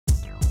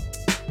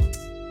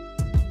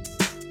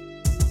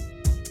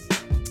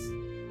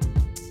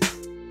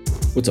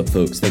What's up,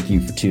 folks? Thank you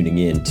for tuning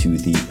in to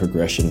the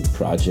Progression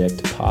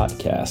Project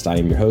podcast. I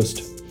am your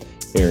host,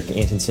 Eric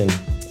Antonsen.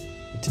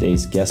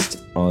 Today's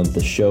guest on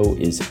the show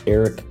is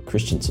Eric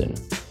Christensen.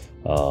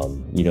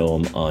 You know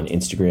him on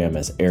Instagram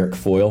as Eric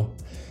Foil.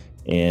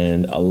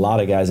 And a lot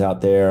of guys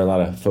out there, a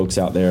lot of folks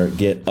out there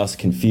get us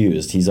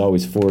confused. He's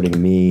always forwarding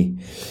me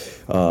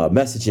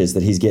messages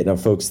that he's getting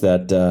of folks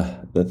that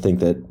think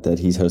that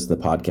he's hosting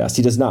the podcast.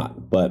 He does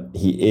not, but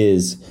he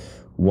is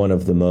one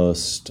of the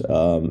most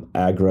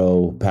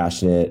aggro,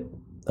 passionate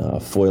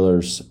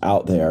foilers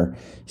out there.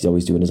 He's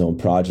always doing his own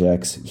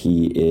projects.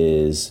 He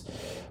is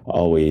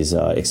always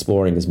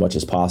exploring as much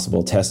as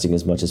possible, testing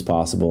as much as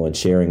possible, and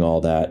sharing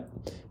all that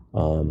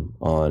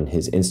on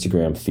his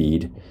Instagram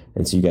feed.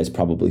 And so you guys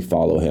probably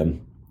follow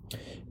him.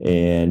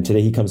 And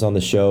today he comes on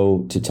the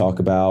show to talk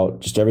about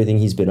just everything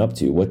he's been up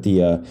to.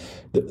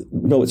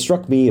 What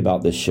struck me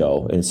about this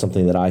show, and it's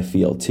something that I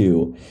feel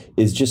too,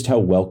 is just how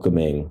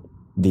welcoming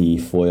the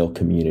foil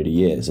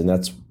community is. And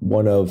that's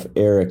one of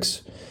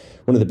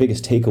the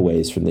biggest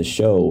takeaways from this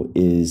show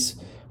is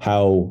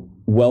how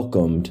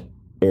welcomed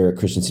Eric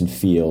Christensen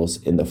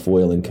feels in the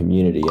foiling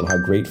community and how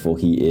grateful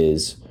he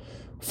is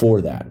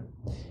for that.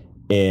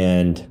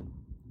 And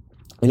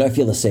I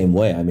feel the same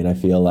way. I mean, I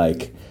feel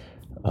like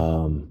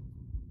I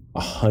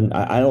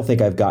don't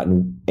think I've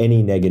gotten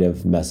any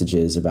negative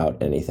messages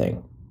about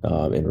anything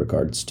in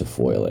regards to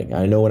foiling.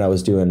 I know when I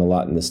was doing a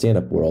lot in the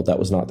stand-up world, that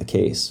was not the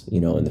case,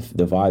 and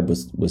the vibe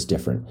was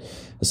different.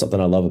 It's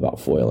something I love about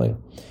foiling,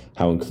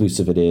 how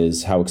inclusive it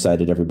is, how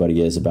excited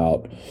everybody is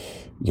about,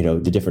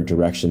 the different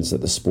directions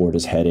that the sport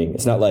is heading.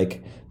 It's not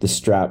like the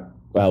strap.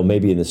 Well,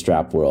 maybe in the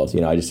strap world,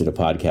 I just did a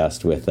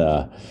podcast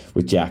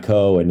with Jack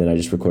Ho, and then I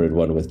just recorded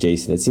one with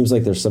Jason. It seems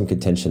like there's some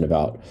contention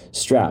about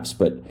straps,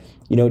 but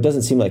it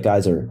doesn't seem like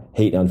guys are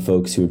hating on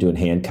folks who are doing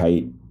hand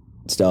kite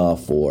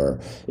stuff,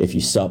 or if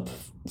you sup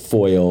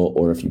foil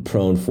or if you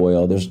prone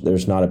foil.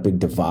 There's not a big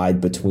divide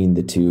between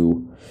the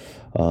two.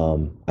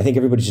 I think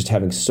everybody's just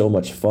having so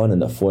much fun in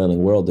the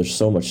foiling world. There's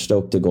so much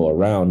stoke to go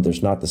around.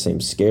 There's not the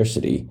same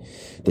scarcity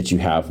that you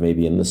have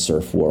maybe in the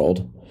surf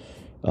world.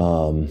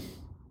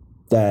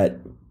 That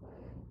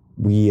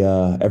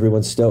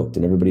everyone's stoked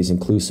and everybody's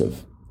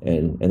inclusive.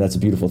 And that's a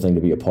beautiful thing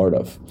to be a part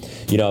of.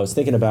 I was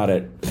thinking about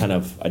it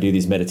I do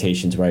these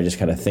meditations where I just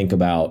kind of think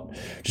about,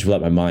 just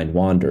let my mind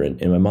wander. And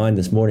my mind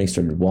this morning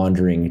started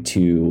wandering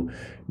to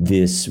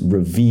this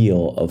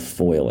reveal of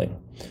foiling.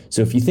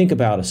 So if you think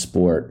about a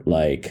sport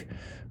like,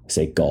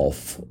 say,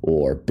 golf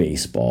or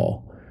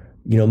baseball,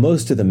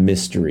 most of the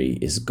mystery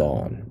is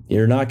gone.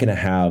 You're not going to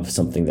have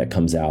something that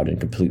comes out and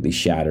completely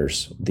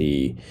shatters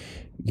the,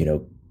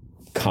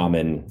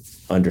 common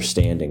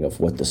understanding of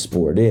what the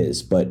sport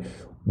is. But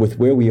with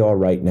where we are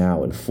right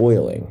now in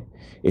foiling,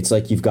 it's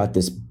like you've got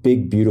this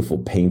big, beautiful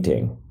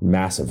painting,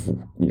 massive,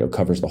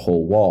 covers the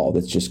whole wall,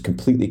 that's just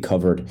completely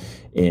covered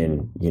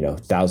in,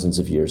 thousands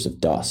of years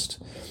of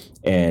dust.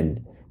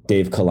 And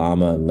Dave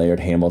Kalama and Laird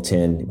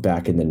Hamilton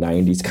back in the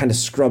 90s kind of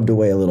scrubbed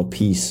away a little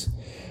piece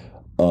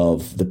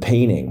of the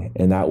painting.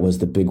 And that was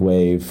the big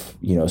wave,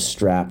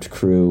 strapped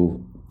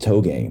crew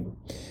toe game.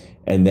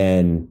 And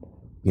then,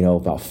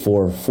 about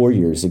four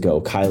years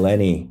ago, Kai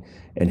Lenny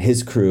and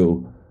his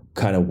crew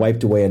kind of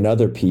wiped away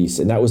another piece.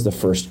 And that was the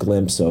first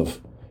glimpse of,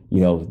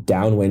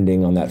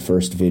 downwinding on that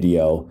first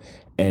video.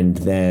 And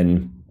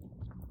then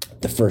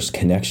the first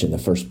connection, the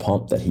first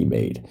pump that he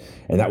made.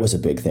 And that was a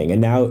big thing. And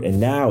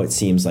now it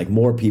seems like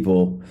more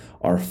people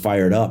are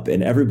fired up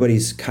and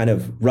everybody's kind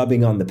of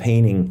rubbing on the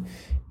painting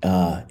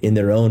in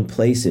their own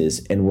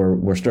places, and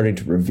we're starting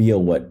to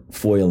reveal what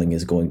foiling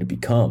is going to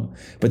become.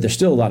 But there's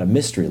still a lot of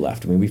mystery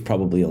left. I mean, we've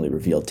probably only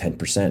revealed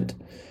 10%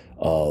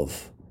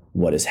 of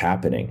what is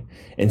happening.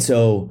 And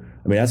so,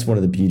 that's one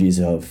of the beauties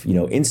of,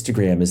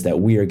 Instagram, is that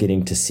we are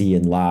getting to see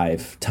in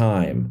live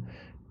time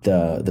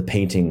the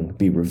painting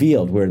be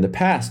revealed, where in the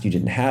past you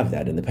didn't have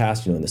that. In the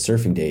past, in the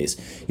surfing days,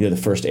 the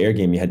first air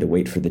game, you had to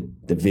wait for the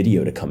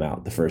video to come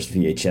out, the first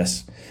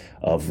VHS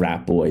of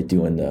Rat Boy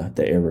doing the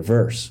air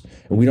reverse.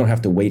 And we don't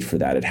have to wait for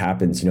that. It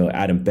happens.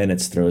 Adam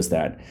Bennett throws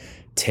that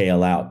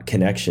tail out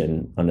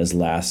connection on his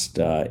last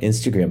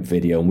Instagram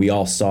video, and we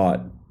all saw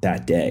it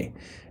that day.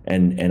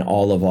 And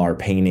all of our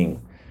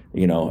painting,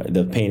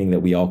 the painting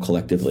that we all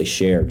collectively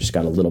share, just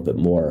got a little bit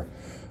more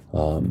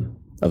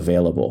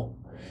available.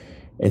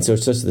 And so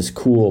it's just this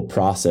cool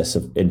process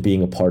and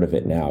being a part of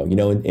it now.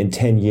 In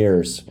 10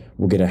 years,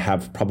 we're going to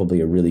have probably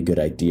a really good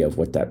idea of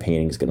what that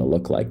painting is going to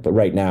look like. But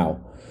right now,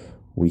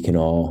 we can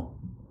all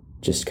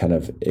just kind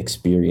of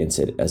experience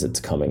it as it's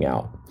coming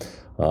out.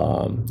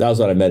 That was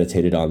what I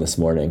meditated on this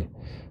morning.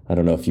 I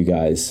don't know if you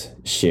guys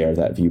share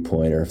that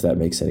viewpoint or if that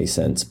makes any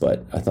sense,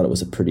 but I thought it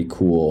was a pretty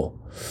cool,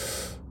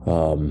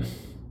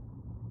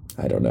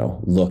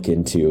 look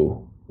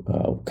into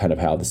kind of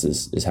how this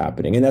is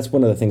happening. And that's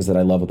one of the things that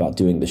I love about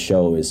doing the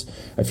show is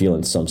I feel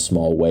in some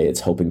small way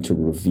it's hoping to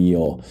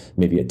reveal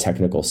maybe a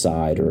technical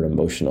side or an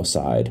emotional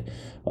side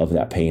of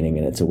that painting,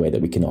 and it's a way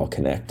that we can all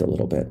connect a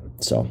little bit.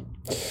 So,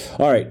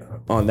 all right,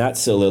 on that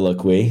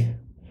soliloquy,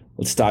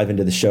 let's dive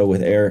into the show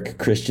with Eric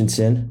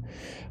Christensen.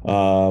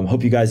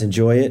 Hope you guys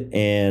enjoy it.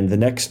 And the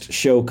next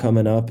show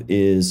coming up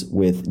is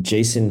with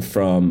Jason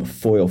from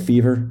Foil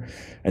Fever.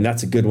 And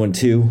that's a good one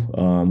too.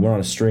 We're on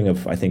a string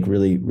of, I think,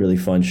 really, really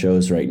fun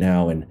shows right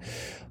now. And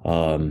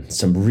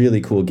some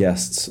really cool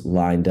guests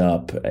lined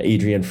up.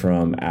 Adrian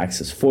from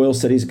Axis Foil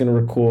said he's going to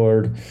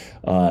record.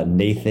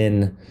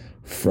 Nathan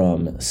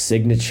from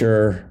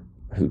Signature,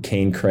 who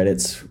Kane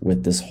credits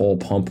with this whole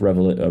pump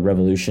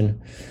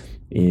revolution,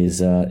 is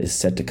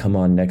set to come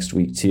on next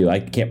week too. I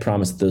can't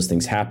promise that those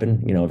things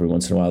happen. Every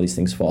once in a while these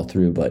things fall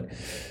through, but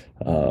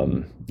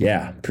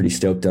yeah, pretty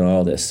stoked on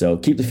all this. So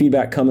keep the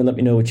feedback coming. Let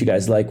me know what you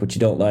guys like, what you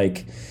don't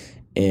like,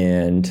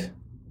 and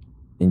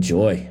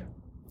enjoy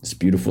this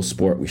beautiful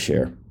sport we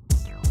share.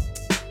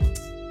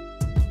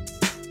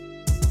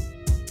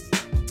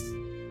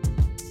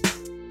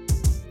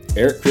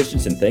 Eric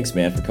Christensen, thanks,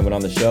 man, for coming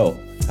on the show.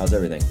 How's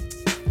everything?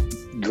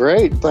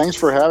 Great. Thanks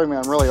for having me.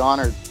 I'm really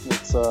honored.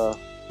 It's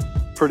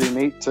pretty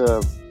neat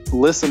to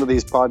listen to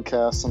these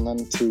podcasts and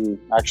then to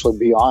actually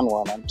be on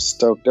one. I'm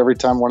stoked. Every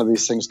time one of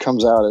these things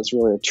comes out, it's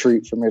really a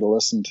treat for me to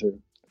listen to.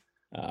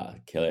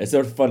 Killer. It's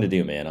so fun to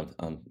do, man.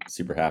 I'm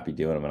super happy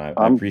doing them, and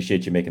I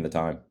appreciate you making the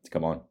time to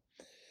come on.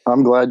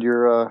 I'm glad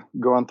you're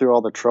going through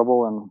all the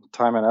trouble and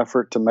time and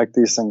effort to make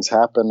these things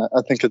happen.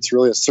 I think it's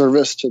really a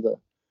service to the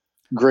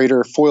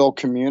greater foil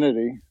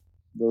community,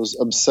 those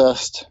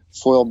obsessed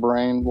foil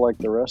brain like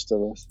the rest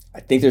of us.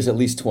 I think there's at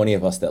least 20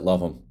 of us that love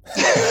them.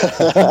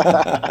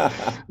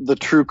 The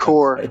true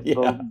core,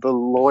 yeah. the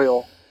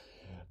loyal.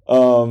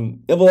 Well,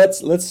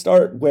 let's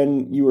start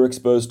when you were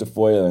exposed to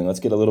foiling.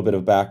 Let's get a little bit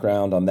of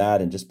background on that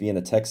and just being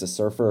a Texas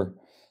surfer.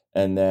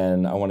 And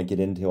then I want to get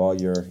into all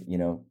your,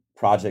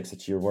 projects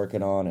that you're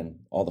working on and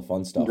all the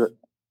fun stuff.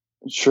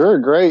 Sure.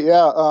 Great.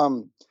 Yeah.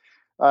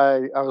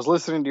 I was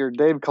listening to your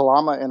Dave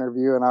Kalama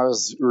interview, and I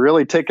was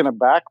really taken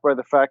aback by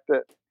the fact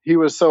that he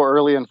was so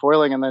early in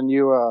foiling, and then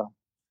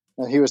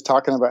and he was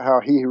talking about how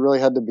he really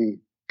had to be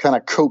kind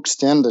of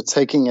coaxed into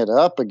taking it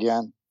up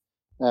again.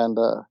 And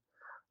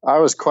I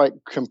was quite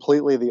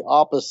completely the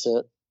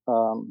opposite.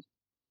 That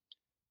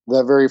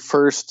very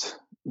first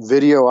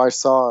video I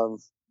saw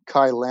of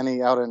Kai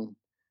Lenny out and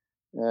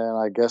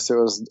I guess it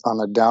was on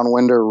a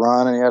downwinder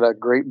run, and he had a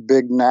great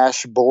big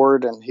Nash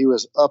board, and he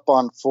was up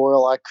on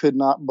foil. I could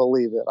not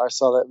believe it. I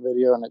saw that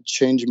video, and it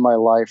changed my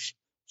life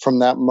from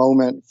that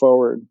moment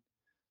forward.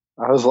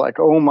 I was like,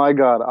 oh my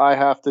God, I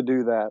have to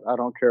do that. I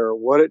don't care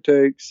what it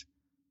takes.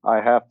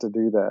 I have to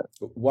do that.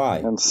 Why?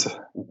 And so,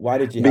 why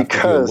did you have to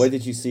do it? What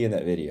did you see in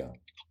that video?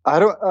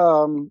 I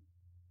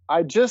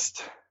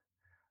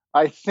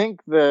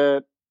think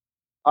that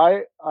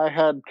I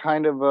had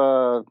kind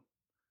of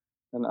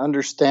an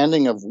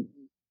understanding of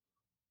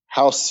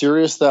how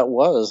serious that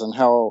was and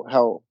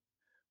how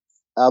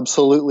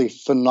absolutely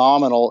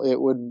phenomenal it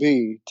would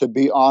be to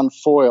be on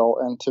foil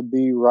and to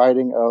be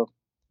riding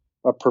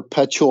a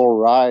perpetual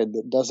ride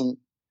that doesn't,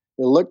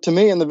 it looked to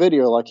me in the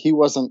video like he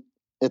wasn't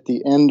at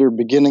the end or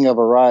beginning of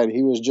a ride.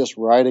 He was just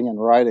riding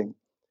and riding.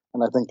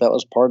 And I think that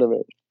was part of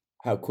it.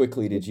 How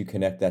quickly did you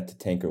connect that to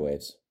tanker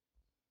waves?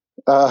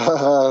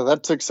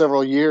 That took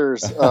several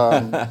years.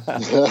 That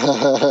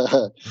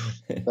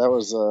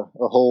was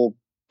a whole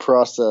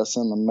process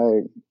in the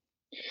make.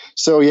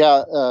 So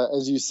yeah,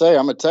 as you say,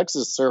 I'm a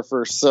Texas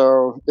surfer,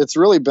 so it's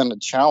really been a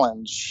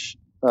challenge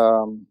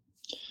to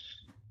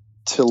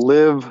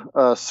live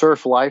a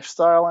surf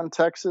lifestyle in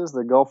Texas.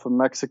 The Gulf of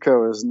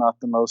Mexico is not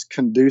the most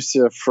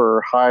conducive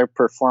for high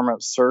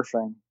performance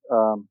surfing.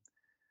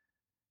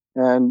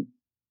 And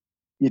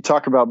you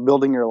talk about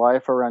building your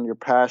life around your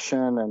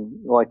passion,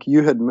 and like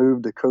you had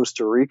moved to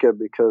Costa Rica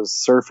because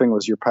surfing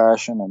was your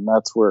passion and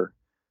that's where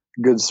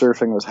good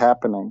surfing was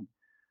happening.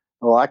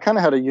 Well, I kind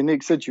of had a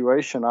unique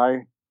situation.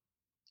 I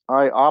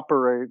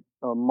operate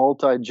a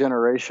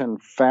multi-generation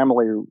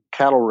family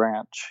cattle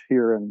ranch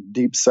here in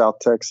deep South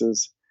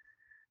Texas.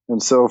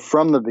 And so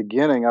from the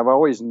beginning, I've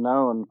always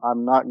known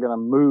I'm not going to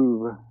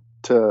move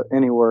to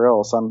anywhere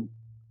else.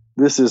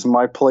 This is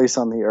my place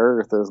on the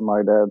earth, as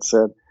my dad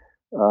said.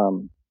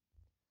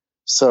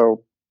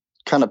 So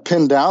kind of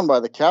pinned down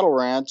by the cattle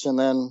ranch. And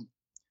then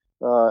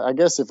I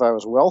guess if I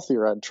was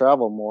wealthier, I'd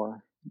travel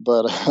more,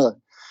 but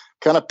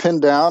kind of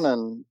pinned down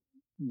and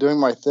doing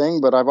my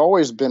thing. But I've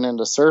always been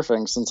into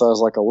surfing since I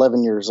was like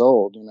 11 years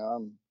old.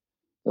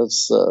 I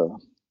was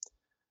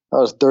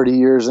 30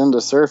 years into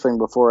surfing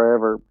before I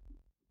ever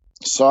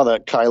saw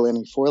that Kai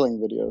Lenny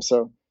foiling video.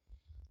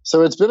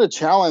 So it's been a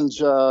challenge.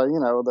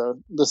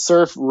 The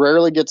surf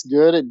rarely gets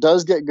good. It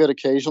does get good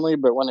occasionally,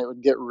 but when it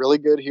would get really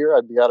good here,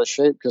 I'd be out of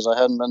shape because I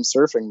hadn't been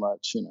surfing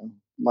much.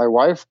 My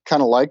wife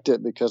kind of liked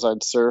it because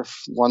I'd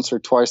surf once or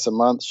twice a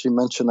month. She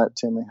mentioned that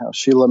to me, how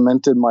she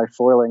lamented my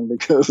foiling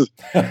because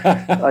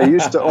I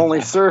used to only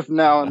surf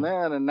now and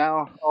then, and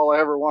now all I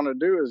ever want to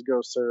do is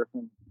go surf.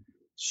 And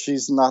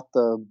she's not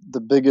the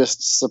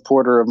biggest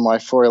supporter of my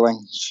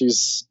foiling.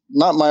 She's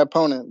not my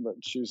opponent, but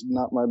she's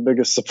not my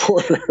biggest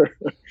supporter.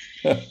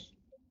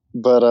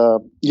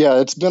 But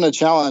yeah, it's been a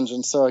challenge.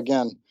 And so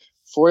again,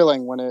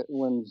 foiling,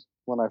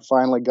 when I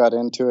finally got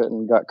into it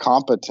and got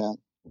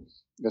competent,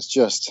 it's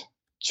just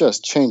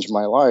just changed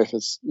my life.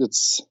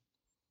 It's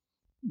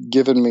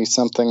given me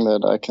something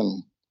that I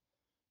can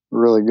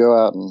really go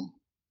out and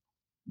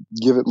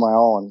give it my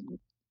all,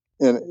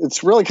 and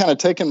it's really kind of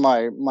taken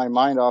my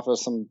mind off of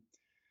some.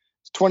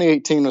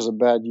 2018 was a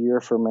bad year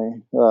for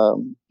me.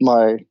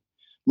 My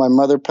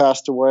mother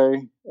passed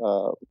away.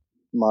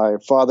 My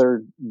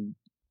father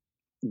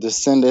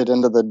descended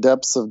into the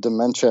depths of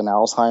dementia and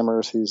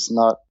Alzheimer's. He's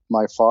not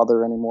my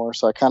father anymore.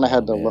 So I kind of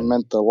had to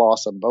lament the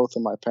loss of both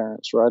of my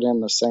parents right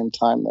in the same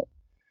time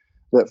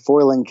that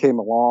foiling came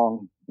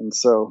along. And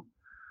so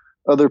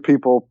other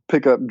people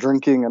pick up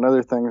drinking and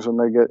other things when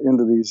they get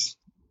into these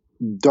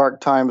dark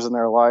times in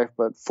their life,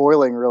 but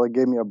foiling really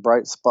gave me a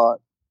bright spot.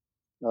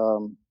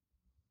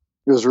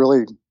 It was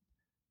really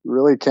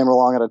came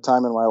along at a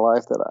time in my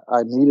life that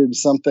I needed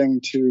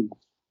something to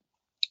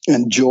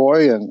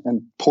enjoy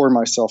and pour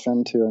myself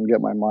into and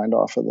get my mind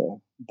off of the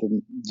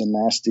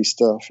nasty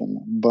stuff and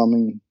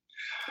the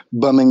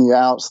bumming you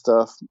out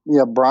stuff.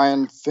 Yeah,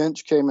 Brian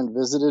Finch came and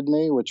visited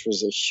me, which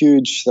was a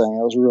huge thing.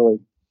 I was really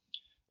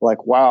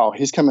like, wow,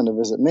 he's coming to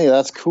visit me.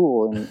 That's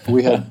cool. And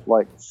we had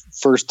like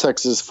First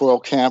Texas Foil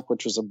Camp,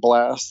 which was a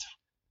blast.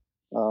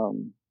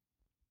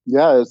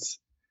 It's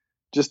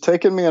just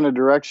taken me in a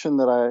direction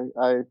that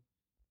I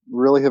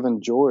really have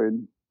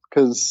enjoyed,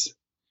 because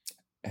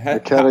how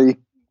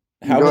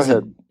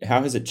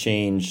has it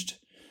changed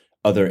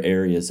other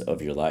areas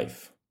of your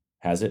life?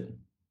 Has it?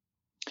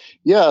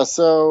 Yeah.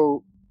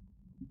 So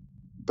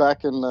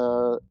back in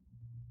the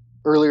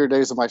earlier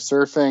days of my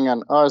surfing,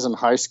 and I was in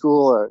high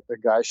school, a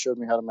guy showed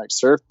me how to make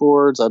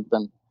surfboards. I'd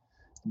been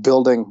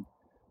building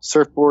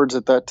surfboards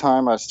at that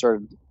time. I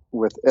started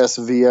with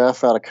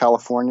SVF out of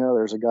California.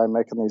 There's a guy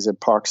making these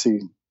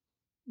epoxy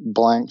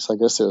blanks. I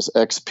guess it was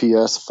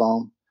XPS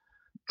foam.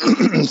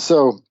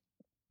 So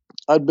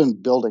I'd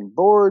been building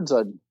boards.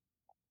 I'd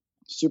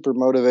super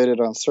motivated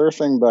on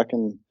surfing back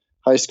in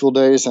high school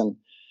days. And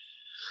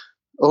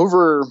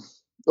over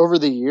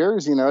the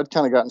years, I'd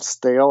kind of gotten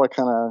stale. I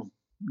kind of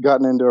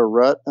gotten into a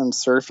rut in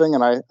surfing,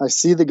 and I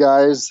see the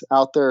guys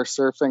out there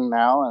surfing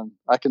now, and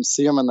I can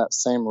see them in that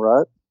same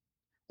rut,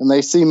 and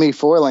they see me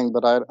foiling,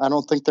 but I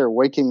don't think they're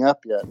waking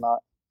up yet.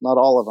 Not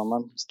all of them.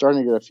 I'm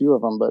starting to get a few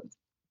of them, but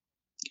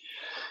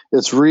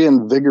it's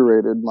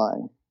reinvigorated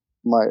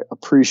my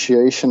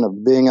appreciation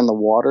of being in the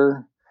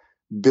water,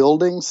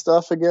 building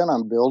stuff again.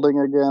 I'm building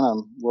again.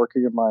 I'm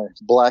working in my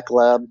Black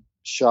Lab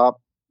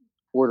shop,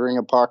 ordering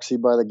epoxy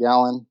by the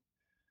gallon,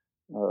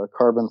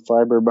 carbon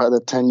fiber by the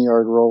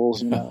 10-yard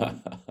rolls,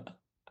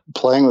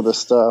 playing with this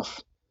stuff.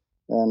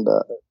 And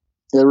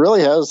it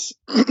really has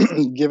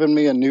given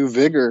me a new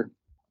vigor.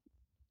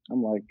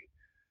 I'm like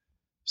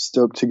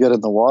stoked to get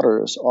in the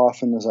water as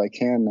often as I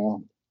can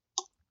now.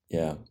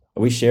 Yeah.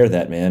 We share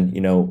that, man.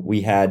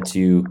 We had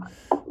to,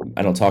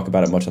 I don't talk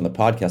about it much on the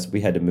podcast, but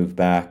we had to move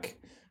back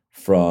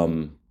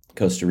from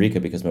Costa Rica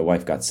because my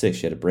wife got sick.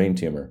 She had a brain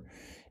tumor.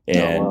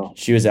 And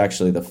She was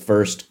actually the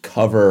first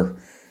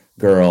cover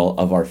girl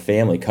of our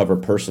family, cover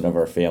person of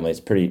our family. It's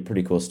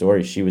pretty cool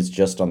story. She was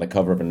just on the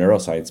cover of a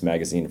neuroscience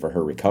magazine for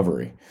her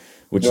recovery,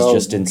 which is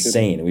just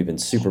insane. Kidding. We've been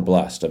super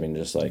blessed. I mean,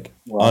 just like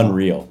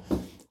unreal.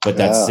 But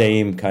that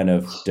same kind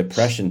of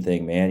depression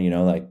thing, man,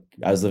 like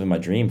I was living my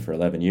dream for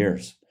 11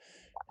 years.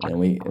 And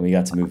we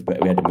got to move.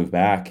 We had to move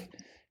back,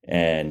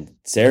 and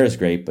Sarah's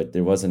great, but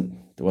there wasn't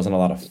a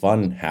lot of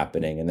fun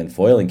happening. And then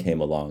foiling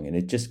came along, and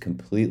it just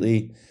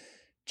completely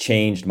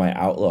changed my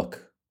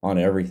outlook on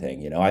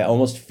everything. I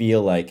almost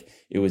feel like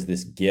it was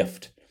this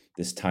gift,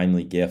 this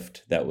timely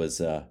gift that was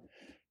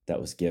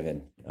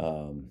given.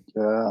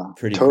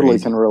 Pretty totally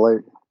crazy. Can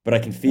relate. But I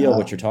can feel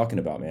what you're talking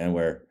about, man.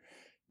 Where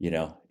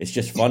it's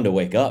just fun to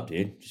wake up,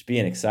 dude. Just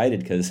being excited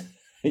because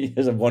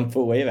there's a 1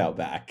 foot wave out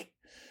back.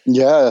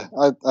 Yeah,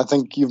 I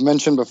think you've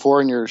mentioned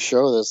before in your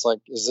show this, like,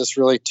 is this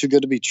really too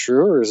good to be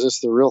true, or is this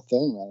the real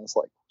thing, man? It's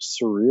like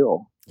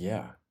surreal.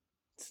 Yeah,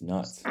 it's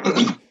nuts.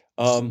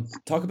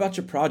 Talk about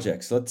your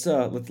projects. Let's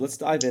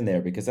dive in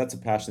there, because that's a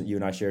passion that you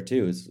and I share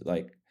too. Is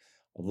like,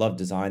 I love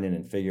designing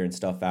and figuring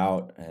stuff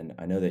out, and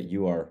I know that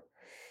you are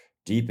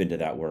deep into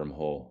that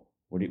wormhole.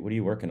 What are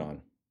you working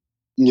on?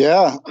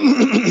 Yeah,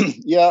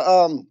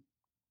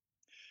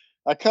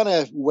 I kind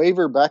of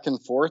waver back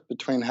and forth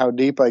between how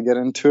deep I get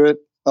into it.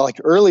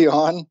 Like early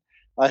on,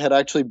 I had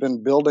actually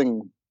been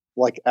building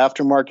like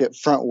aftermarket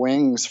front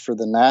wings for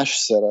the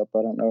Nash setup.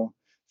 I don't know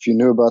if you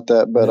knew about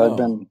that, but I've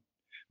been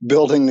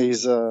building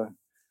these.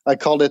 I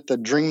called it the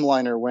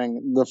Dreamliner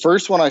wing. The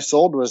first one I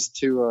sold was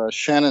to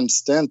Shannon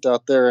Stent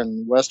out there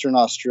in Western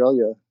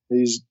Australia.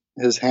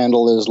 His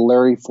handle is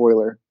Larry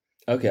Foiler.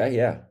 Okay,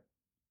 yeah.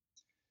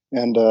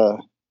 And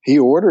he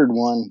ordered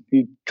one.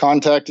 He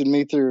contacted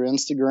me through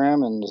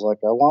Instagram and was like,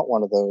 I want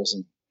one of those.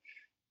 And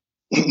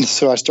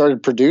so I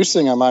started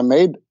producing them. I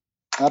made,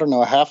 I don't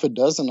know, a half a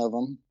dozen of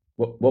them.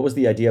 What was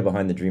the idea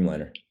behind the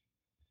Dreamliner?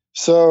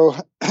 So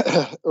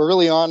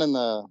early on in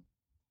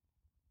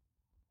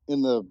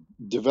the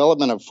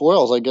development of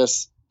foils, I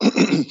guess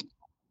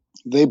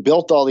they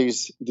built all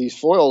these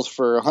foils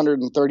for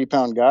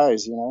 130-pound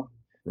guys,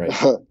 Right.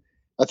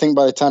 I think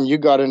by the time you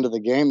got into the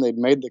game, they'd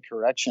made the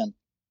correction.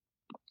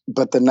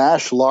 but the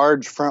Nash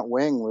large front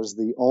wing was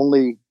the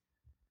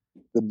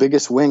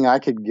biggest wing I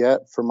could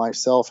get for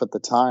myself at the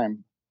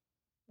time.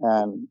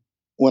 And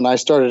when I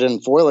started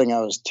in foiling, I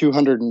was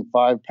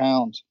 205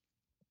 pounds.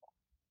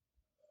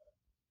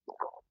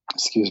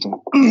 Excuse me.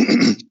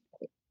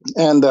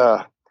 And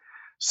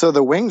so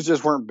the wings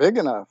just weren't big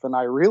enough. And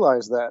I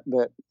realized that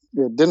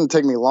it didn't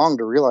take me long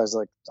to realize,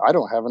 like, I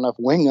don't have enough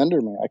wing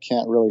under me. I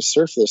can't really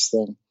surf this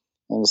thing.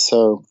 And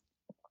so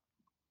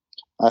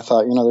I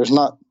thought, there's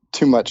not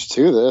too much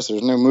to this.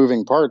 There's no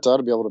moving parts. I ought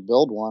to be able to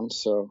build one.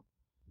 So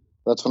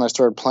that's when I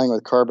started playing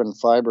with carbon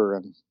fiber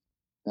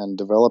and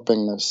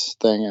developing this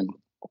thing. And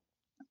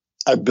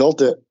I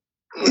built it.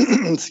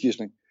 Excuse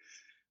me.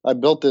 I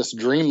built this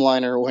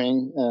Dreamliner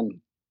wing,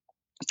 and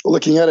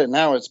looking at it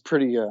now, it's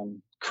pretty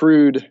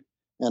crude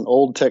and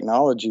old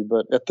technology,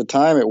 but at the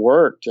time it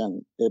worked,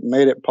 and it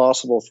made it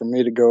possible for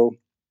me to go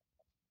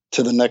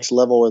to the next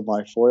level with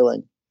my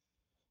foiling.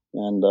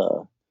 And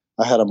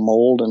I had a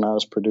mold, and I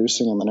was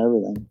producing them and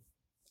everything.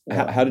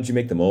 How did you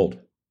make the mold?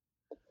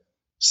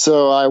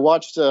 So I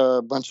watched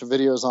a bunch of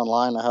videos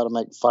online on how to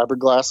make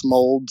fiberglass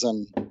molds,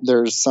 and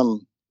there's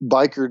some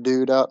biker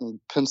dude out in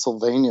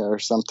Pennsylvania or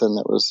something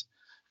that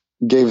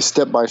gave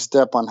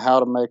step-by-step on how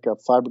to make a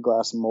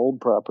fiberglass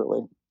mold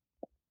properly.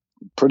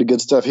 Pretty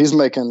good stuff. He's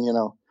making,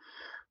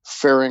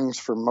 fairings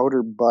for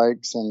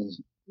motorbikes and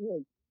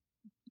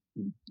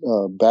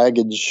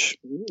luggage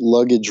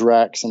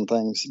racks and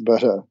things.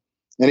 But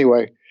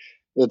anyway,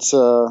 it's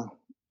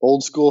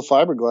old school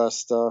fiberglass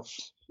stuff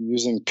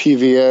using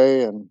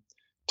PVA and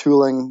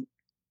tooling,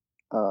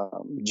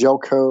 gel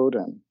coat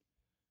and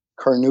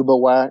carnauba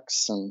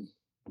wax, and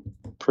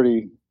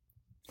pretty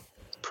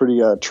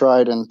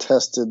tried and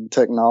tested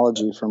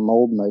technology for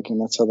mold making.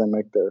 That's how they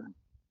make their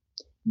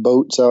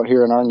boats out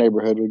here in our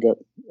neighborhood. We got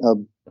a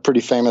pretty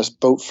famous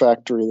boat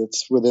factory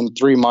that's within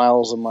 3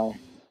 miles of my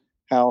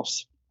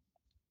house.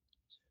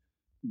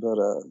 But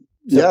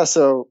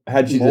so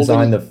how'd you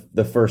design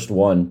the first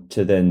one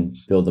to then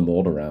build the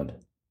mold around?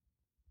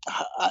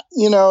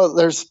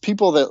 There's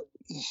people that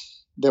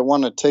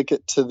want to take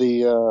it to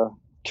the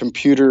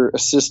computer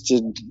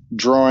assisted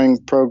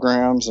drawing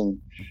programs, and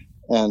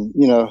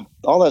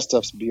all that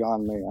stuff's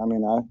beyond me. I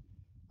mean,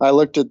 I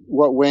looked at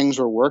what wings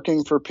were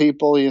working for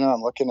people.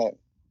 I'm looking at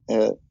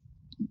the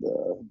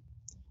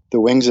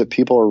wings that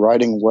people are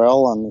riding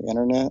well on the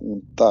internet,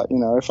 and thought,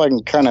 if I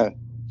can kind of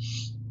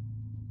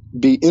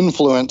be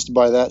influenced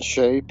by that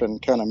shape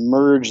and kind of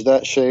merge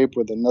that shape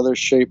with another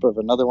shape of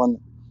another one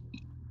that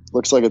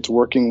looks like it's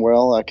working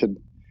well, I could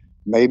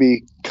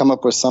maybe come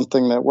up with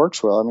something that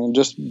works well. I mean,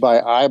 just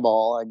by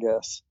eyeball, I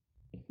guess,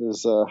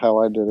 is how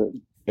I did it.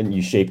 And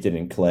you shaped it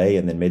in clay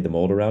and then made the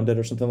mold around it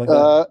or something like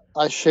that?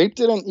 I shaped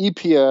it in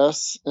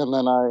EPS, and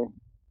then I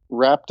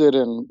wrapped it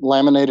and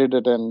laminated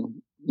it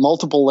in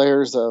multiple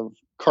layers of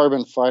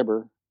carbon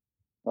fiber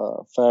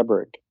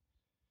fabric.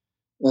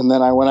 And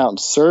then I went out and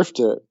surfed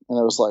it, and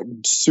it was like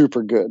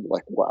super good.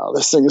 Like, wow,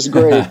 this thing is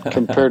great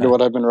compared to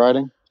what I've been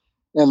riding.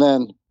 And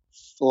then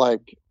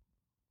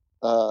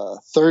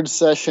third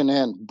session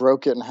in,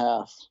 broke it in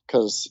half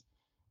because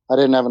I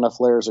didn't have enough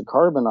layers of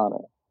carbon on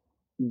it.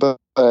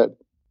 But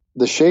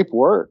the shape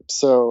worked.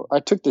 So I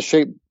took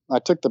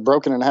the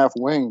broken in half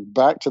wing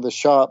back to the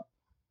shop,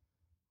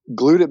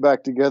 glued it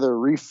back together,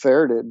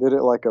 re-faired it, did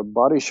it like a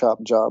body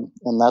shop job.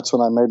 And that's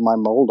when I made my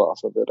mold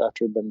off of it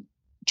after it had been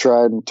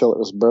tried until it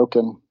was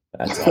broken.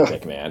 That's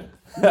epic, man.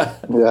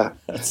 Yeah.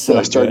 That's so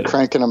I started good.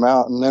 cranking them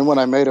out. And then when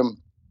I made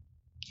them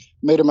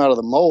out of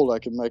the mold, I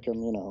could make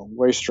them,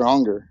 way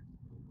stronger.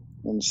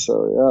 And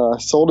so, yeah, I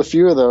sold a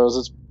few of those.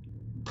 It's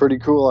pretty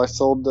cool. I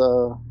sold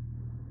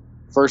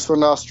first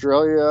one to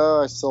Australia.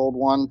 I sold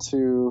one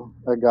to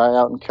a guy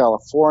out in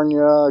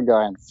California, a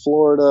guy in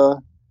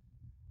Florida.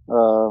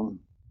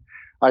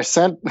 I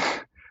sent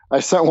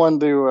one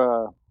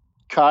to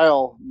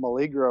Kyle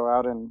Maligro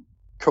out in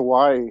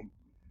Kauai.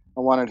 I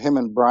wanted him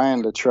and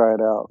Brian to try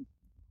it out,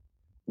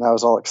 and I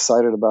was all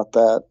excited about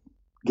that.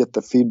 Get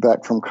the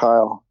feedback from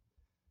Kyle,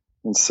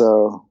 and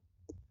so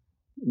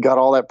got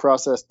all that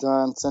process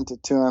done. Sent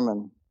it to him,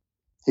 and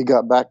he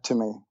got back to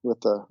me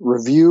with a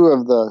review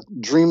of the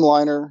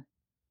Dreamliner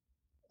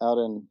out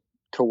in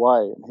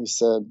Kauai, and he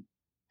said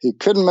he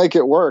couldn't make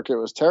it work. It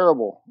was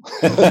terrible.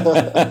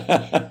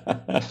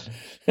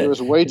 There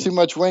was way too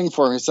much wing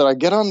for him. He said, I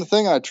get on the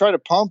thing, I try to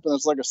pump, and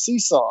it's like a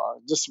seesaw.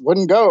 It just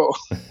wouldn't go.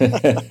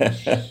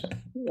 I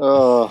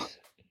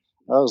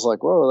was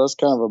like, whoa, that's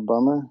kind of a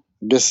bummer.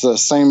 I guess the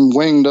same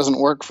wing doesn't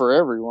work for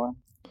everyone.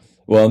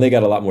 Well, and they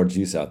got a lot more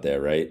juice out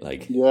there, right?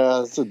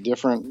 Yeah, it's a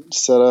different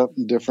setup,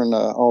 different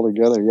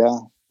altogether, yeah.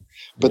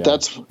 But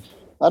that's,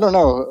 I don't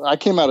know. I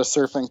came out of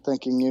surfing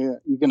thinking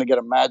you're going to get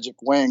a magic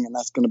wing, and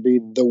that's going to be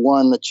the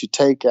one that you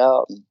take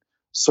out and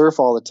surf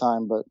all the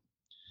time. But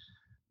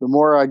the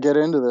more I get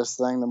into this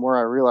thing, the more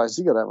I realize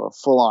you got to have a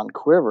full-on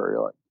quiver.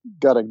 You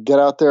got to get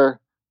out there,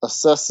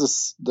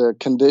 assess the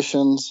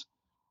conditions,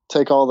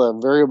 take all the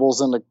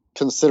variables into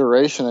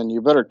consideration, and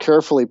you better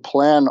carefully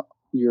plan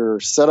you're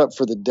set up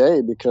for the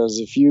day, because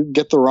if you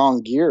get the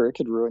wrong gear, it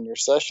could ruin your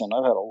session.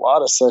 I've had a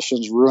lot of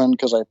sessions ruined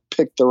because I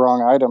picked the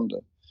wrong item to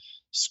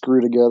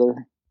screw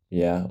together.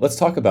 Yeah. Let's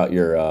talk about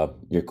your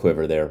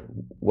quiver there.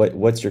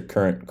 What's your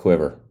current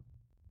quiver?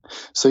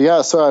 So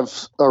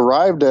I've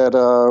arrived at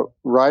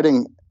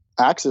riding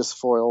Axis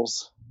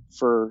foils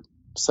for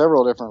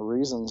several different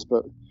reasons,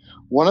 but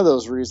one of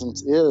those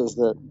reasons is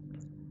that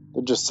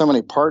there are just so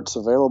many parts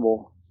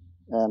available,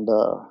 and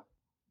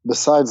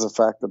besides the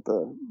fact that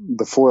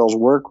the foils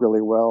work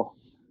really well,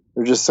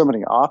 there's just so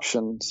many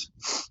options,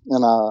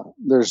 and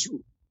there's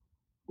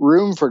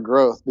room for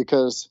growth,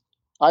 because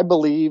I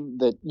believe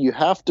that you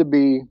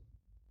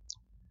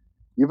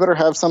better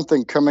have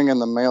something coming in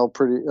the mail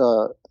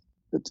to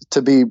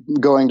be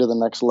going to the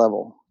next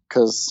level.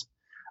 Because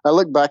I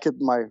look back at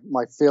my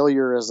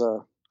failure as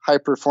a high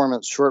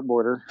performance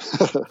shortboarder,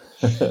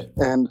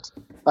 and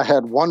I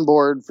had one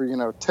board for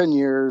 10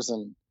 years,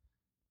 and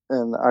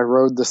I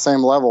rode the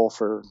same level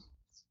for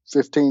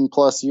 15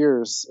 plus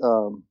years.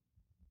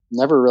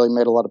 Never really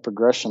made a lot of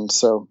progression.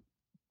 So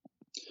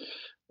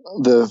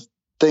the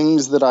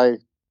things that I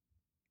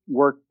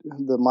worked,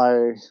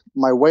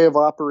 my way of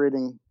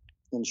operating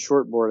in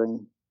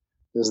shortboarding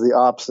is the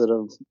opposite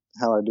of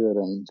how I do it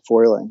in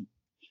foiling.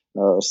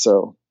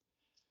 So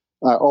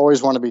I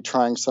always want to be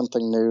trying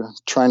something new,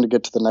 trying to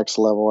get to the next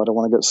level. I don't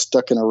want to get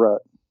stuck in a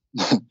rut.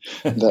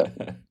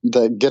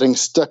 that getting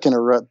stuck in a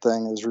rut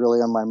thing is really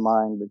on my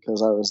mind,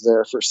 because I was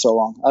there for so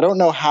long. I don't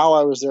know how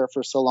I was there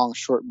for so long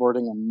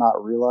shortboarding and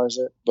not realize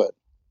it, but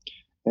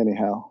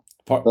anyhow.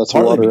 That's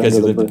partly because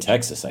you lived in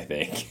Texas, I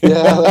think.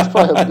 Yeah, that's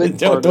probably a big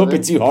part. Don't be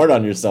too hard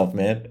on yourself,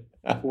 man.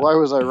 Why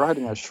was I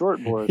riding a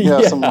shortboard?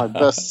 Yeah, some of my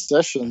best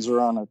sessions are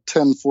on a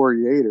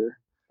 1048er.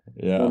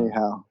 Yeah.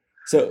 Anyhow.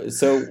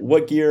 So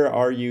what gear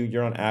are you?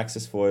 You're on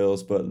Axis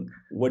foils, but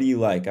what do you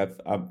like?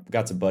 I've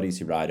got some buddies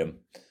who ride them.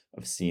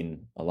 I've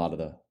seen a lot of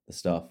the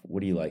stuff. What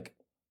do you like?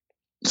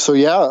 So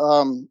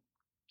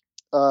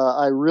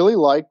I really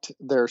liked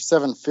their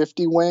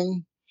 750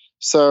 wing.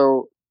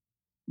 So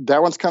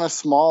that one's kind of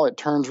small. It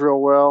turns real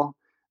well.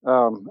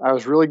 I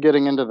was really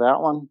getting into that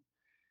one.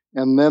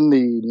 And then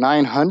the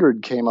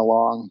 900 came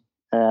along,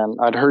 and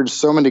I'd heard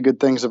so many good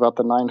things about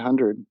the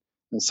 900.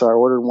 And so I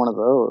ordered one of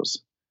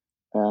those,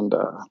 and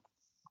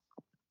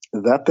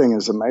that thing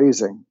is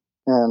amazing.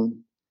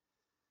 And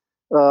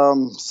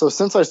so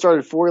since I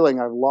started foiling,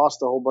 I've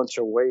lost a whole bunch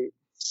of weight.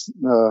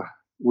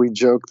 We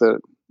joke that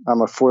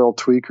I'm a foil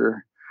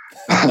tweaker,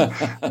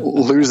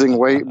 losing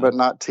weight but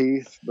not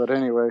teeth. But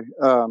anyway,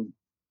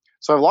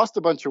 so I've lost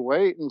a bunch of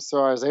weight, and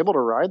so I was able to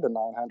ride the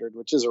 900,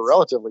 which is a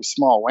relatively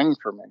small wing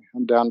for me.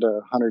 I'm down to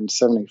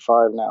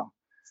 175 now.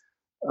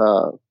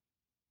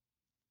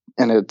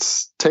 And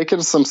it's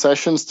taken some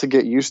sessions to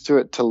get used to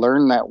it, to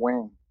learn that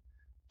wing.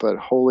 But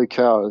holy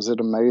cow, is it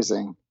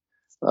amazing.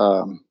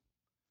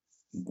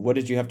 What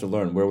did you have to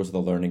learn? Where was the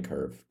learning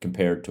curve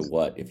compared to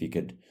what? If you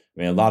could, I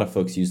mean, a lot of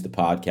folks use the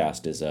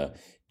podcast as a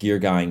gear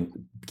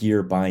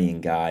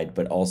buying guide,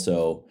 but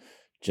also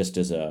just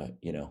as a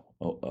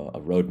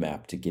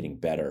roadmap to getting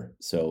better.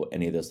 So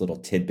any of those little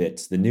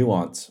tidbits, the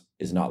nuance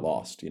is not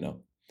lost,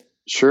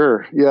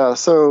 Sure. Yeah.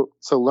 So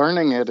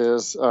learning it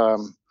is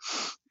the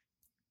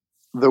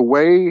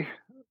way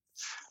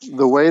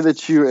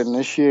that you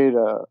initiate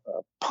a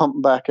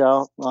pump back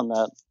out on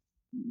that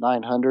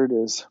 900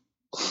 is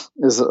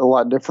a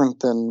lot different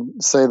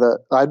than, say,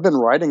 that I'd been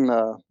riding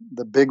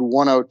the big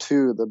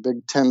 102, the big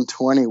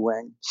 1020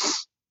 wing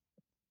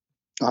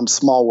on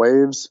small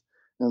waves.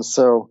 And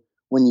so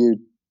when you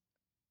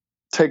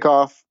take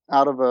off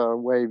out of a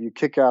wave, you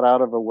kick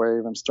out of a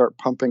wave and start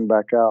pumping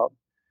back out,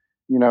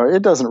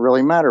 it doesn't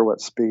really matter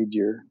what speed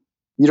you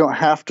don't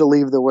have to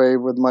leave the wave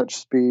with much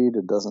speed.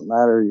 It doesn't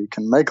matter. You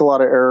can make a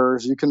lot of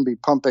errors. You can be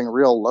pumping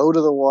real low to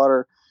the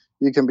water.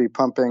 You can be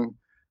pumping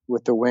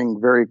with the wing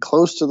very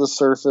close to the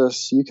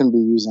surface. You can be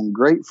using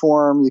great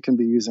form. You can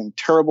be using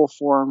terrible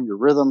form. Your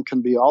rhythm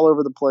can be all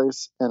over the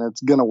place, and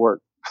it's going to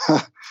work.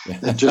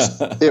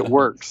 It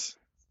works.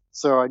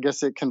 So I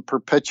guess it can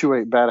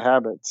perpetuate bad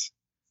habits.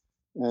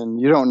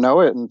 And you don't know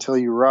it until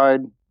you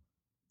ride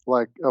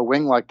like a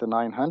wing like the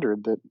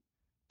 900 that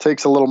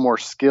takes a little more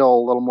skill,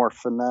 a little more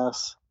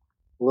finesse,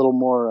 a little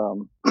more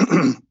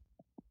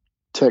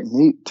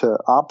technique to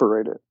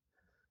operate it.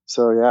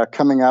 So yeah,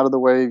 coming out of the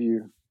wave,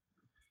 you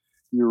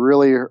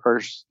really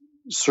are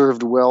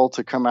served well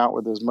to come out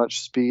with as much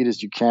speed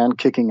as you can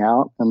kicking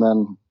out. And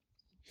then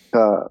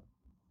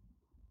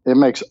it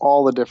makes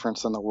all the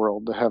difference in the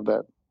world to have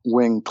that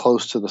wing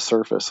close to the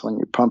surface when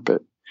you pump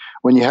it.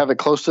 When you have it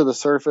close to the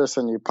surface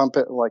and you pump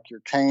it like your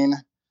cane,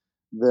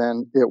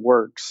 then it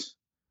works.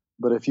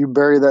 But if you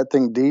bury that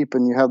thing deep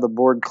and you have the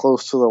board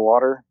close to the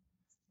water,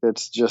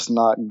 it's just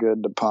not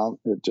good to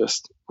pump. It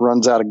just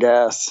runs out of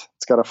gas.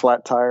 It's got a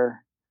flat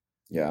tire.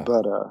 Yeah.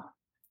 But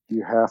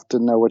you have to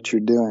know what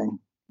you're doing.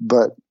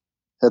 But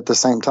at the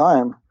same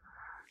time,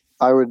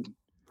 I would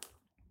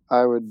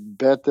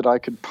bet that I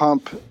could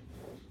pump.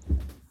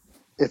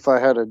 If I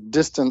had a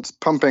distance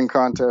pumping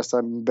contest,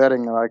 I'm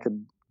betting that I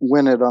could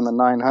win it on the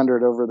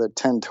 900 over the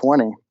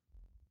 1020.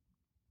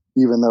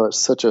 even though it's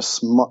such a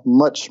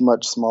much,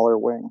 much smaller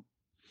wing.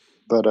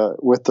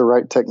 But with the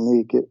right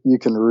technique, you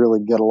can really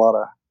get a lot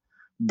of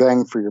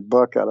bang for your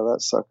buck out of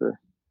that sucker.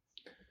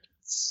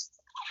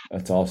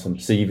 That's awesome.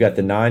 So you've got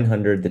the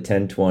 900, the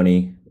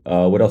 1020.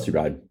 What else you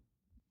ride?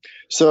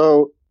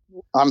 So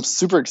I'm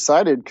super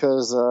excited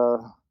because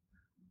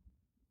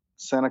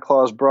Santa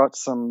Claus brought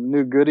some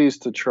new goodies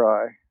to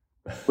try,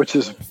 which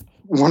is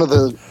one of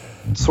the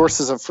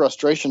sources of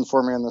frustration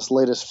for me in this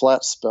latest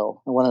flat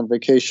spell. I went on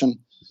vacation.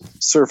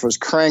 Surf was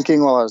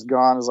cranking while I was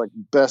gone. It was like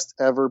best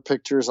ever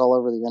pictures all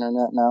over the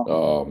internet now.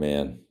 Oh,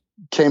 man.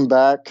 Came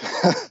back.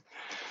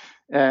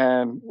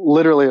 And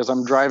literally as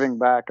I'm driving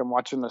back, I'm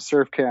watching the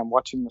surf cam,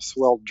 watching the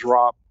swell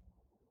drop.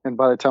 And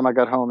by the time I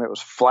got home, it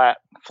was flat.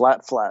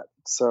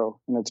 So,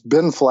 and it's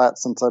been flat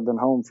since I've been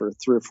home for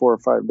 3 or 4 or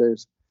 5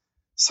 days.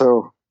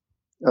 So,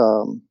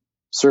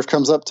 surf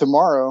comes up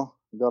tomorrow.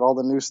 Got all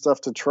the new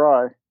stuff to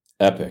try.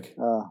 Epic.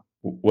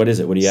 What is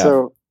it? What do you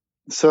have?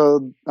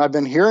 So I've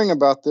been hearing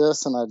about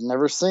this and I'd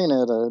never seen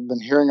it. I've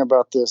been hearing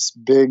about this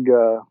big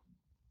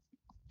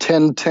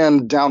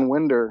 10-10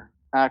 downwinder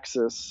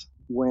axis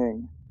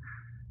wing.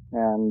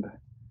 And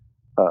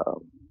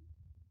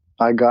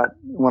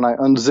when I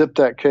unzipped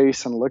that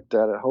case and looked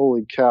at it,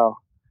 holy cow.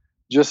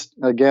 Just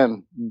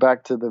again,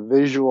 back to the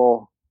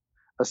visual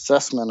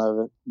assessment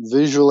of it,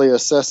 visually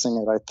assessing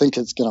it, I think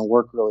it's going to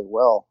work really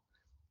well.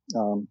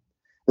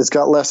 It's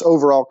got less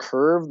overall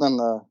curve than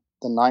the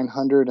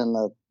 900 and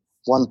the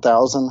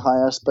 1000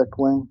 high aspect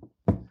wing.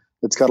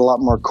 It's got a lot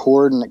more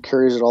chord and it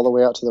carries it all the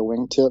way out to the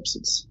wingtips.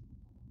 It's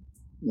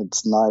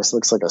nice.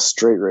 Looks like a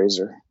straight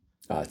razor.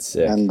 Oh, it's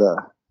sick. And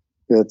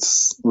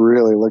it's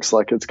really looks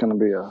like it's going to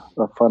be a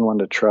fun one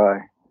to try.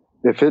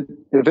 If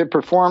it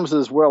performs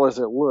as well as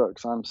it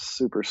looks, I'm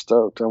super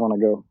stoked. I want to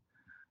go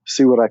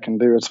see what I can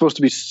do. It's supposed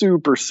to be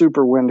super,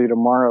 super windy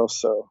tomorrow,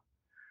 so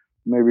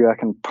maybe I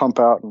can pump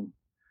out and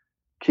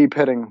keep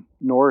heading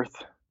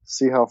north,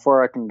 see how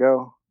far I can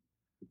go.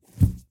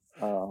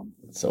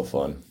 It's so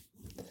fun.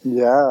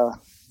 Yeah.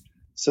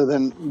 So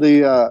then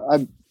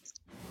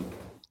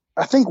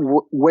I think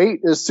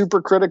weight is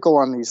super critical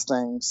on these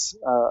things.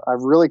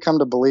 I've really come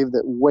to believe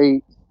that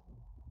weight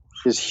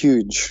is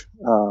huge.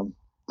 I'm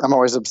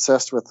always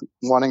obsessed with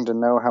wanting to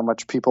know how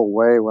much people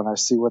weigh when I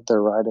see what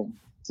they're riding.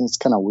 It's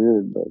kind of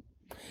weird, but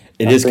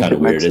it is kind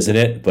of weird, isn't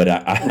it? But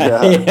I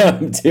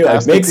am too.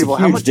 It makes a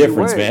huge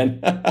difference,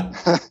 man.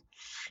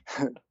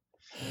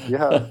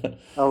 Yeah,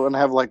 I want to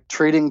have like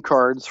trading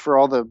cards for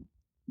all the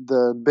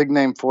big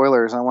name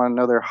foilers. I want to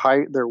know their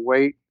height, their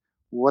weight,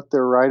 what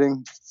they're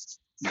riding,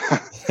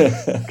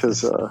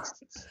 because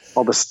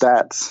all the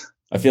stats.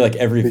 I feel like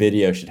every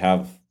video should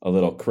have a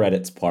little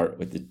credits part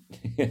with the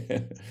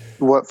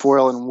what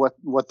foil and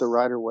what the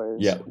rider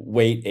weighs. Yeah,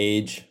 weight,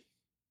 age.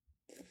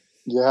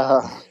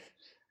 Yeah,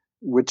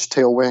 which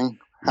tail wing,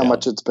 how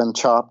much it's been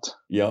chopped.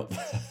 Yep.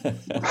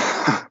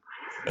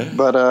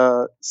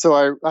 But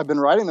so I've been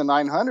riding the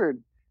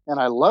 900 and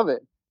I love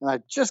it. And I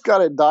just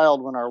got it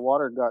dialed when our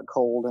water got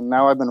cold, and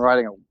now I've been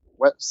riding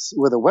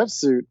with a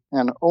wetsuit.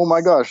 And oh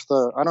my gosh,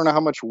 I don't know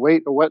how much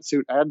weight a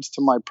wetsuit adds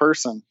to my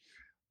person,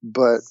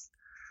 but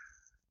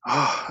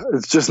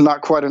it's just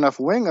not quite enough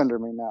wing under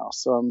me now.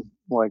 So I'm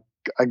like,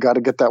 I got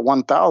to get that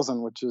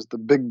 1000, which is the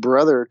big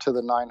brother to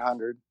the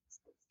 900.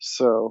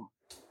 So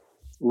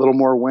a little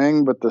more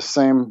wing, but the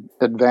same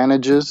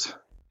advantages.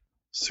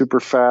 Super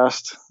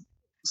fast,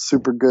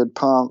 super good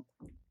pump.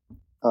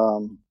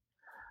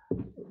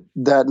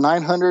 That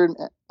 900,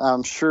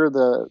 I'm sure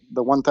the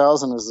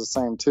 1000 is the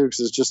same too, because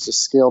it's just a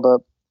scaled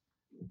up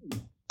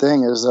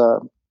thing.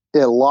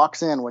 It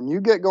locks in when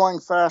you get going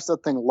fast.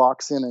 That thing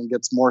locks in and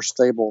gets more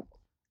stable.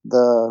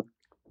 The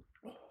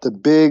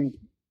big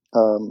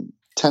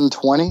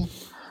 1020,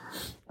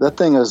 that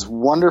thing is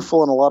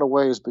wonderful in a lot of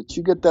ways, but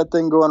you get that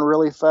thing going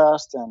really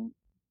fast and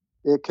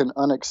it can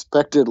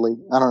unexpectedly,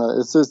 I don't know,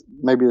 it's just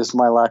maybe it's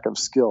my lack of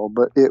skill,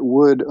 but it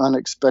would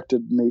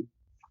unexpectedly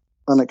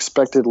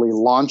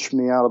launch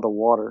me out of the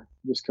water,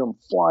 just come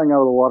flying out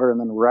of the water and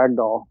then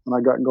ragdoll, and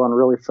I got going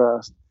really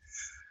fast.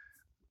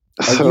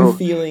 Are you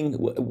feeling,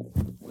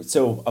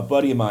 so a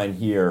buddy of mine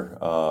here,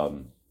 I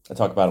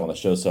talk about it on the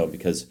show some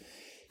because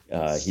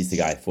he's the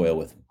guy I foil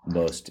with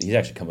most. He's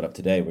actually coming up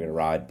today. We're going to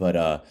ride, but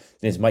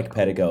his name's Mike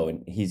Pedigo,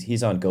 and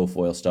he's on Go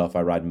Foil stuff.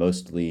 I ride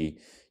mostly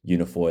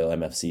unifoil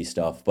MFC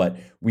stuff, but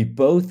we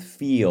both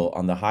feel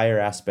on the higher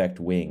aspect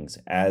wings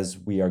as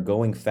we are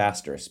going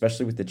faster,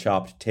 especially with the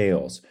chopped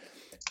tails,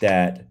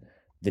 that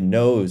the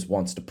nose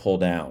wants to pull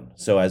down.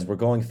 So as we're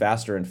going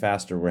faster and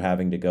faster, we're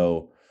having to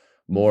go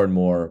more and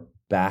more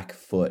back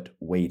foot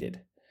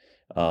weighted.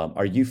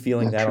 Are you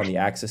feeling that on the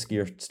axis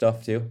gear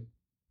stuff too?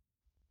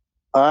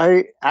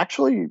 I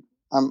actually,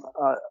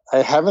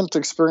 I haven't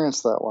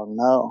experienced that one.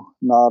 No,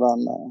 not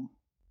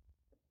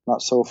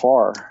so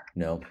far.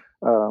 No.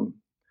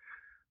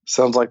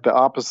 Sounds like the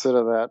opposite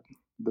of that,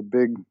 the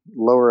big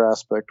lower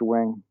aspect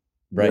wing.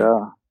 Right.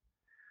 Yeah.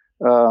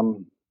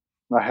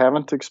 I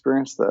haven't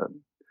experienced that.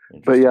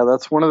 But yeah,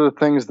 that's one of the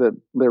things that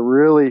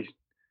really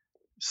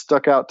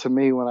stuck out to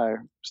me when I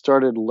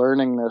started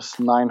learning this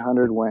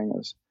 900 wing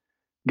is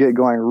get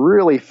going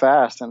really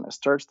fast and it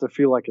starts to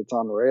feel like it's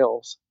on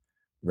rails.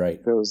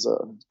 Right. It was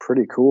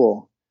pretty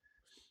cool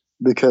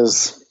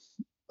because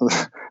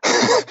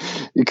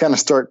you kind of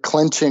start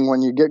clenching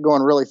when you get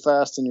going really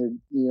fast, and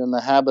you're in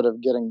the habit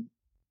of getting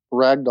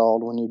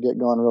ragdolled when you get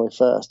going really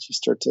fast. You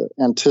start to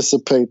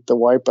anticipate the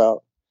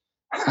wipeout.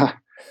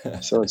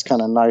 So it's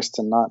kind of nice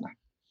to not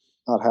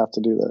have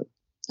to do that.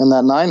 And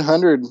that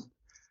 900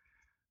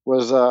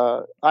 was,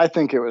 I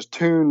think it was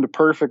tuned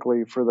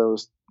perfectly for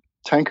those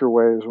tanker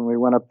waves when we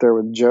went up there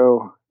with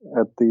Joe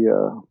at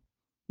the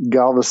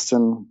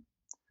Galveston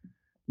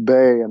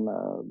Bay and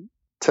the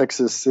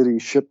Texas City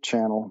Ship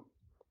Channel.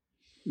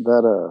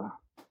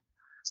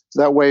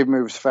 That wave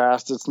moves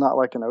fast. It's not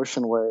like an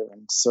ocean wave.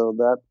 And so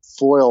that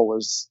foil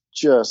was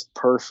just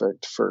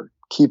perfect for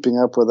keeping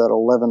up with that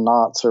 11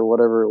 knots or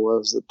whatever it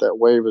was that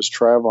wave is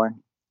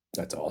traveling.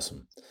 That's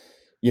awesome.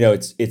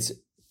 It's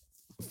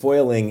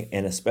foiling,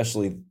 and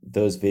especially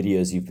those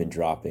videos you've been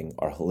dropping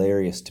are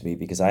hilarious to me,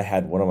 because I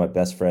had one of my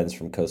best friends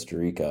from Costa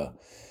Rica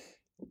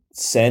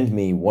send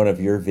me one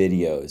of your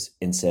videos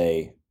and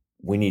say,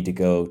 we need to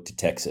go to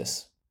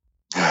Texas.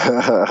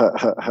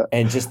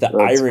 And just the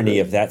irony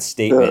of that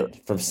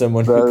statement from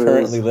someone who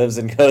currently lives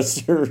in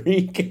Costa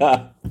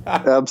Rica.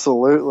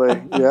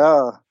 Absolutely.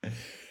 Yeah.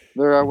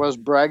 There I was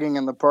bragging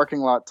in the parking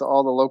lot to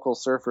all the local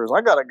surfers.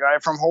 I got a guy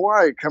from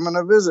Hawaii coming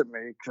to visit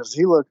me because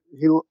he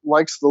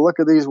likes the look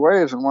of these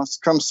waves and wants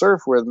to come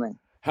surf with me.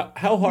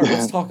 How hard?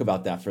 Let's talk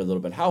about that for a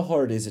little bit. How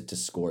hard is it to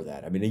score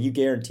that? I mean, are you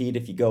guaranteed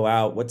if you go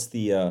out? What's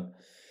the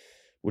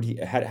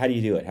how do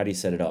you do it? How do you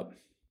set it up?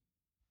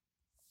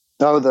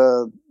 Oh,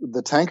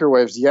 the tanker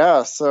waves.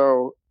 Yeah.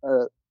 So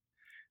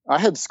I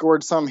had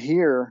scored some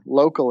here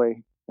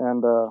locally,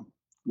 and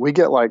we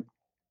get like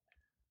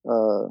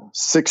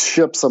 6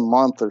 ships a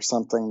month or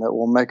something that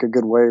will make a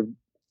good wave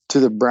to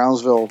the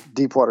Brownsville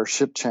Deepwater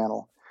Ship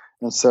Channel.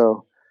 And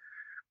so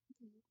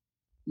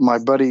my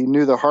buddy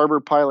knew the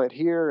harbor pilot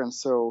here, and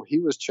so he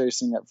was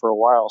chasing it for a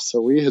while.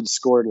 So we had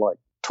scored like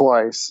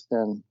twice,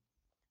 and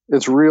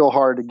it's real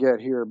hard to get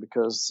here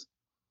because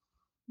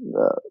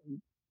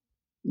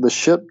the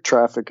ship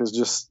traffic is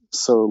just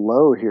so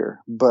low here.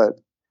 But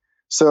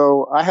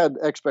so I had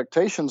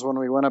expectations when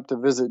we went up to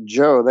visit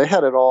Joe. They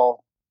had it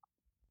all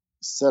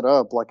set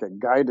up like a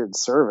guided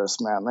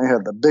service, man. They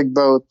had the big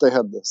boat, they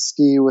had the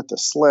ski with the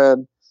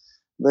sled,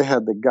 they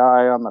had the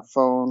guy on the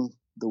phone,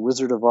 the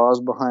Wizard of Oz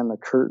behind the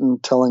curtain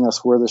telling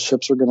us where the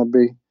ships are going to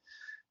be.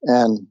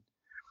 And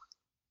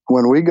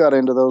when we got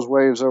into those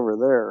waves over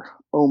there,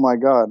 oh my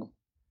God,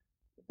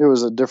 it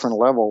was a different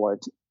level. Like,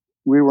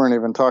 we weren't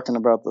even talking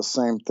about the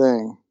same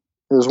thing.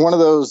 It was one of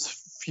those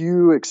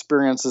few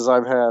experiences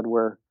I've had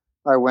where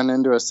I went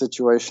into a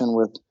situation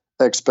with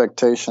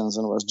expectations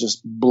and was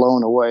just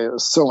blown away. It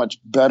was so much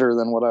better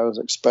than what I was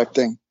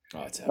expecting.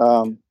 Oh, it's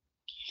epic.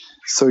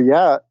 So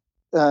yeah,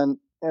 and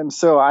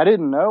so I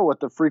didn't know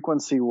what the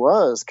frequency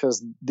was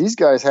because these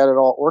guys had it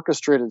all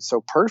orchestrated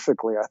so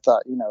perfectly. I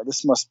thought,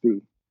 this must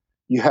be,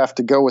 you have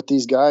to go with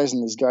these guys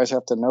and these guys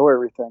have to know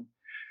everything.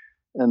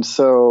 And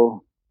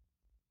so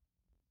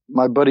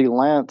my buddy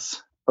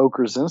Lance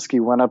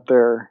Okerzinski went up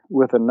there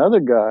with another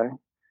guy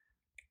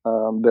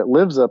that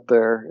lives up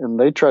there, and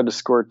they tried to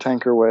score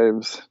tanker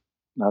waves,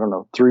 I don't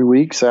know, 3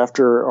 weeks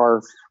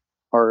after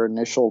our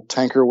initial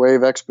tanker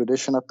wave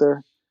expedition up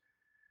there.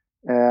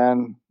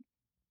 And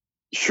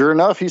sure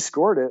enough, he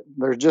scored it.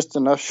 There's just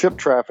enough ship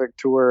traffic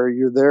to where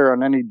you're there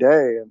on any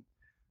day, and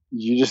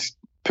you just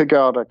pick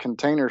out a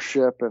container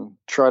ship and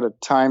try to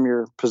time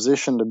your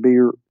position to be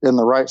in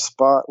the right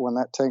spot when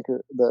that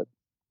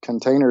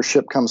container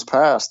ship comes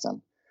past,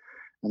 and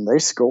they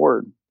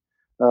scored.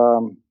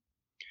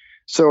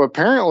 So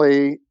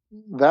apparently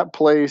that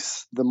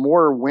place, the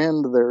more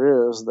wind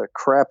there is, the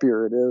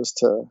crappier it is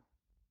to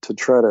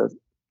try to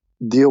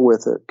deal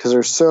with it, because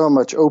there's so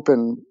much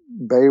open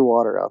bay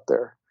water out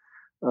there.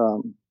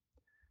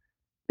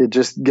 It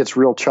just gets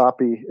real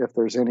choppy if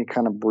there's any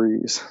kind of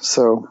breeze.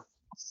 So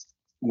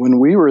when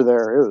we were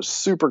there, it was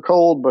super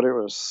cold, but it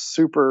was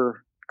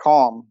super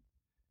calm.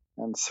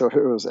 And so it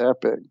was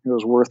epic. It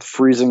was worth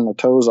freezing the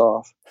toes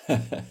off.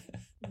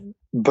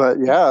 But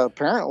yeah,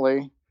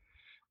 apparently,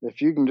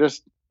 if you can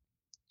just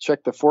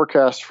check the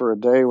forecast for a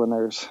day when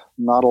there's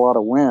not a lot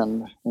of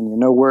wind and you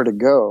know where to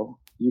go,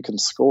 you can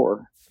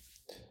score.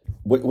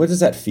 What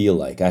does that feel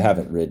like? I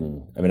haven't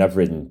ridden. I mean, I've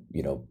ridden,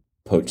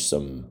 poached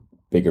some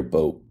bigger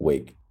boat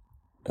wakes,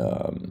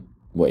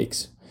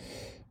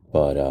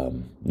 but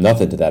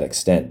nothing to that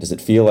extent. Does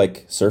it feel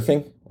like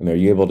surfing? I mean, are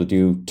you able to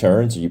do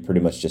turns, or are you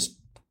pretty much just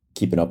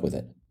keeping up with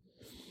it?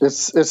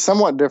 It's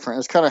somewhat different.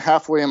 It's kind of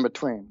halfway in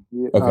between.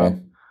 Okay.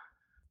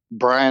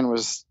 Brian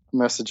was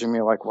messaging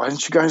me like, why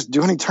didn't you guys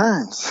do any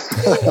turns?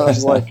 I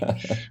was like,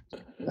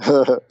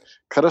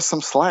 cut us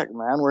some slack,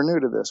 man. We're new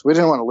to this. We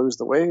didn't want to lose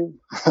the wave.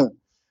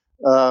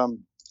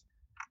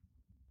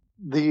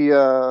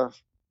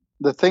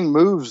 The thing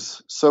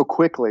moves so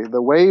quickly.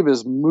 The wave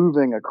is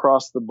moving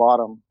across the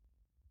bottom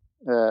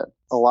a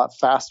lot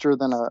faster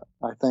than I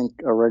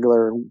think a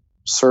regular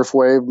surf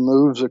wave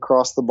moves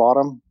across the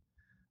bottom.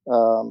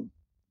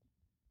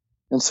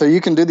 And so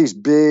you can do these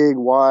big,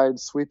 wide,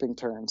 sweeping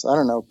turns. I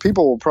don't know.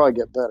 People will probably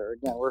get better.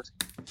 Again,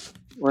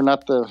 we're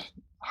not the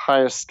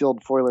highest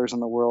skilled foilers in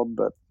the world,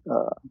 but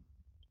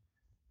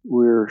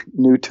we're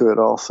new to it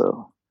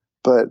also.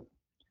 But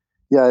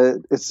yeah,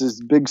 it's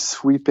these big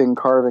sweeping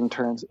carving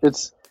turns.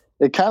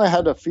 It kind of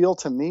had to feel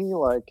to me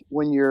like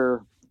when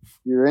you're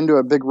into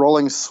a big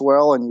rolling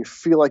swell and you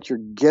feel like you're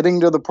getting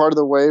to the part of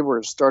the wave where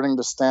it's starting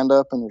to stand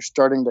up and you're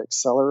starting to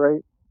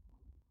accelerate.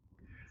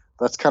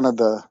 That's kind of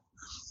the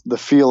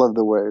feel of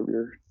the wave.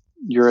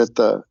 You're at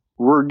the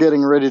we're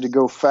getting ready to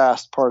go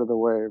fast part of the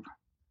wave.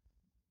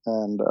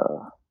 And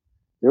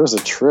it was a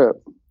trip.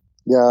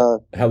 Yeah.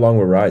 How long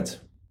were rides?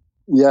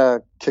 Yeah,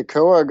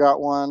 Kikoa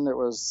got one. It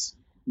was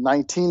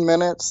 19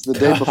 minutes the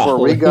day before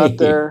we got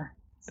there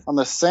on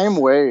the same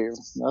wave.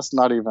 That's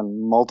not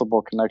even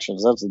multiple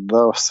connections. That's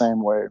the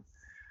same wave.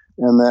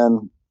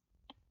 And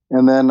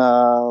then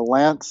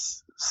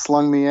Lance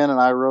slung me in, and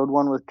I rode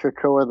one with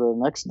Kikoa the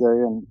next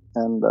day,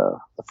 and the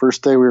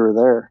first day we were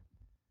there.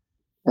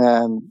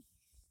 And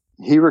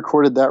he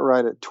recorded that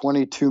ride at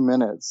 22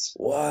 minutes.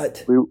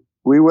 What?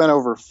 We went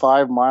over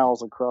 5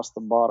 miles across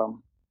the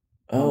bottom.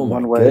 Oh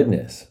my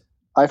goodness.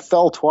 I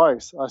fell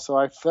twice. So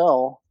I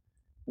fell,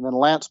 and then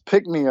Lance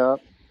picked me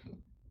up,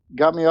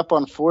 got me up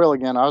on foil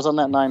again. I was on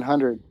that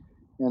 900,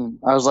 and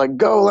I was like,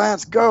 "Go,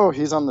 Lance, go!"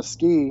 He's on the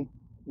ski,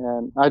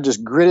 and I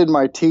just gritted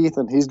my teeth,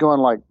 and he's going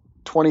like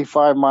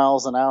 25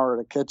 miles an hour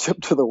to catch up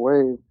to the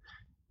wave.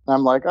 And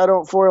I'm like, "I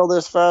don't foil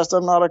this fast.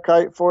 I'm not a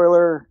kite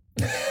foiler."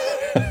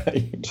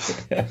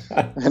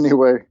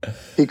 Anyway,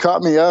 he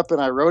caught me up,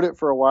 and I rode it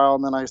for a while,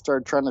 and then I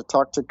started trying to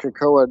talk to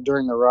Kikoa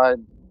during the ride.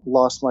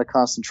 Lost my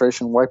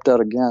concentration, wiped out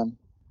again.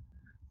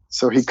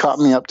 So he caught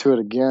me up to it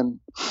again.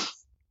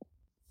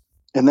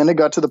 And then it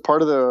got to the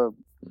part of the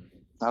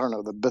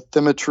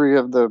bathymetry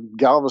of the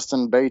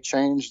Galveston Bay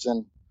changed,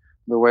 and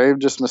the wave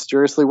just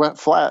mysteriously went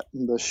flat.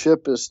 And the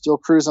ship is still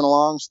cruising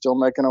along, still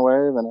making a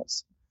wave, and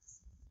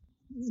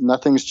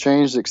nothing's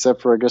changed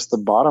except for, I guess, the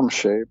bottom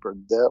shape or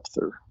depth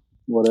or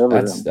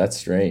whatever. That's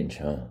strange,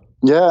 huh?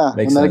 Yeah.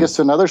 Makes and then sense. it gets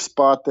to another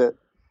spot that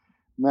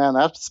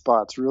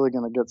spot's really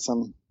going to get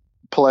some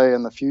play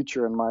in the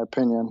future, in my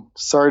opinion.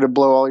 Sorry to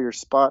blow all your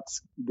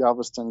spots,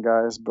 Galveston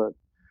guys, but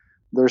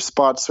there's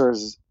spots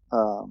there's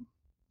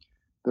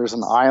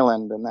an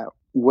island, and that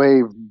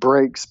wave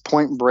breaks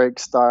point break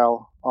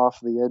style off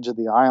the edge of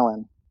the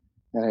island,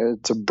 and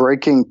it's a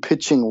breaking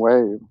pitching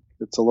wave.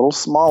 It's a little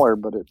smaller,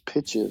 but it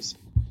pitches,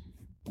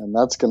 and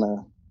that's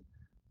gonna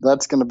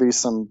be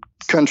some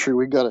country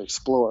we got to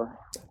explore.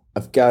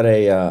 I've got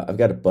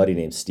a buddy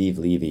named Steve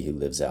Levy who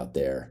lives out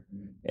there,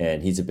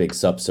 and he's a big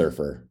sup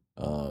surfer.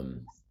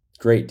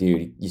 Great dude.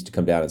 He used to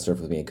come down and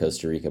surf with me in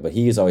Costa Rica, but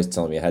he was always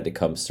telling me I had to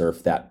come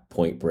surf that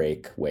point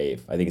break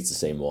wave. I think it's the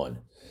same one.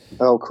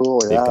 Oh,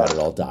 cool. They've got it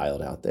all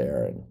dialed out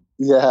there. And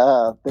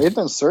yeah, they've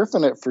been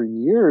surfing it for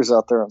years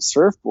out there on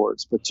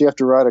surfboards, but you have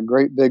to ride a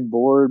great big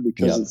board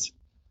because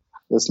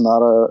it's not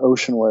a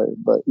ocean wave.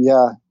 But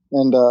yeah,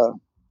 and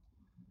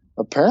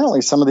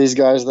apparently some of these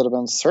guys that have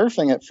been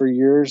surfing it for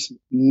years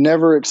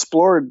never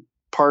explored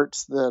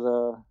parts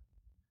that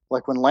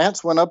like when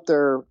Lance went up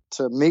there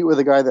to meet with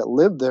a guy that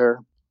lived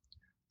there,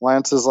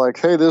 Lance is like,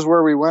 "Hey, this is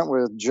where we went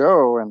with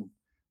Joe." And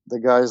the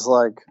guy's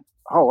like,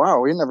 "Oh,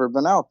 wow, we've never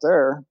been out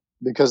there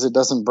because it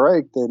doesn't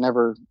break." They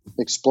never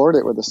explored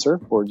it with a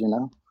surfboard,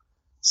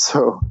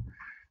 So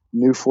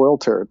new foil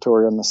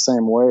territory on the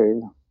same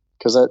wave.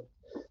 Because that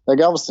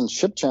Galveston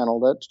ship channel,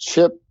 that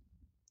ship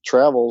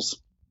travels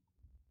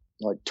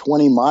like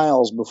 20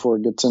 miles before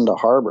it gets into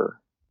harbor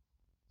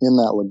in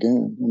that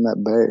lagoon, in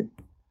that bay.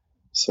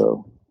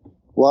 So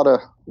a lot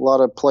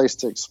of place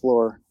to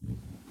explore.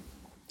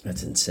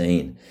 That's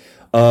insane.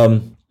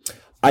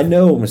 I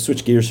know, I'm going to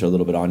switch gears for a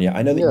little bit on you.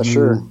 I know that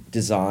you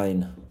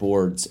design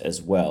boards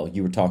as well.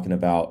 You were talking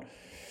about,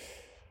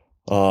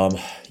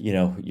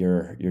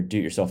 your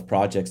do-it-yourself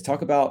projects.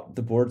 Talk about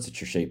the boards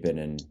that you're shaping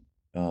and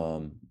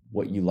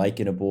what you like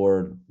in a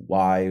board,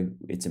 why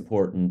it's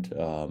important.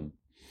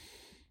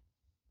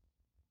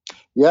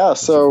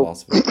 So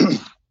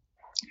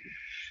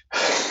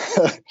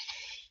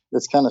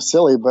it's kind of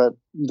silly, but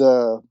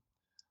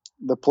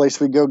the place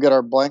we go get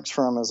our blanks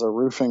from is a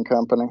roofing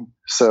company.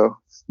 So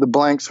the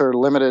blanks are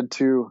limited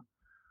to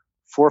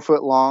 4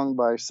 foot long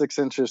by 6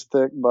 inches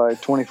thick by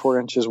 24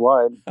 inches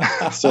wide.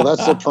 So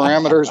that's the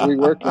parameters we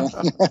work in.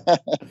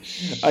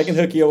 I can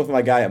hook you up with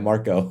my guy at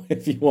Marco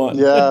if you want.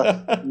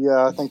 Yeah.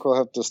 I think we'll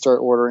have to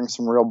start ordering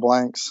some real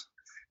blanks.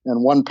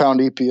 And 1 pound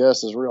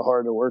EPS is real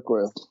hard to work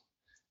with.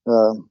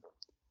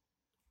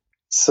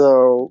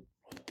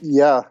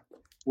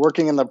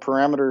 Working in the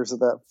parameters of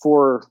that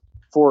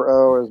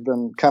 4.0 has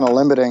been kind of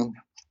limiting.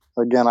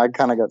 Again, I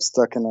kind of got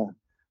stuck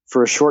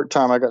for a short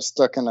time, I got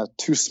stuck in a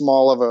too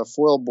small of a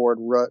foil board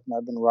rut, and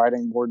I've been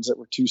riding boards that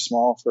were too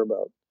small for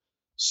about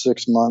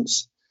 6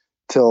 months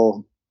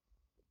till.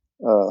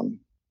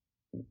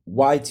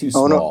 Why too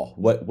small? No.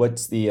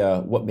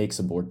 What makes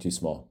a board too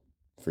small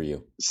for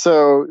you?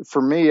 So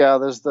for me,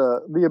 there's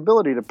the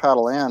ability to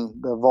paddle in.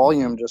 The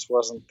volume just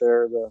wasn't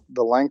there.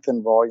 The length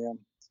and volume.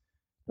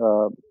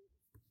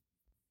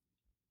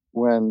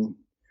 when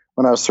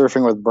I was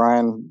surfing with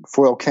Brian,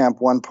 Foil Camp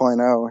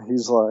 1.0,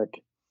 he's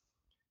like,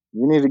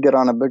 you need to get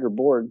on a bigger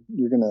board.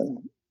 You're going to,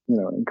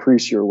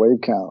 increase your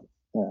wave count.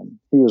 And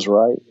he was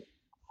right.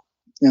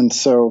 And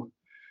so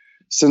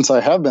since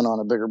I have been on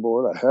a bigger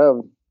board, I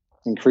have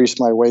increased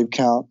my wave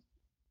count.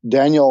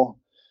 Daniel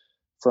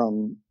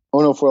from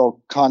Onofoil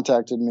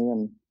contacted me,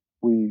 and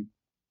we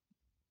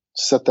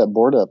set that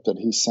board up that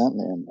he sent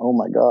me. And oh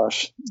my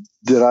gosh,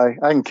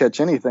 I can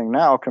catch anything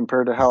now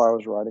compared to how I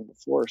was riding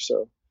before.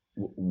 So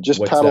just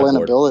What's paddle that board?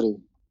 inability.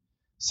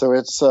 So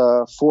it's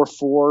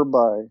 4.4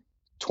 by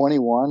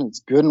 21. It's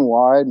good and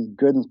wide and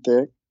good and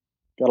thick.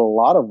 Got a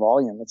lot of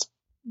volume. It's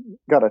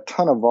got a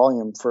ton of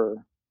volume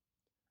for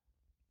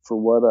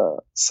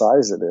what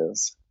size it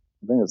is.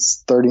 I think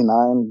it's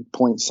 39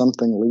 point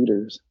something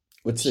liters.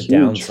 What's the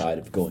downside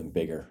of going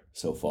bigger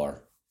so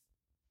far?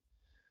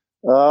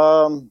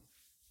 Yeah,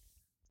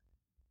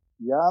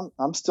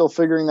 I'm still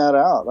figuring that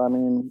out. I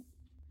mean,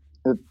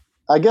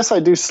 I guess I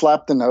do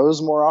slap the nose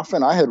more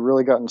often. I had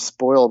really gotten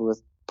spoiled with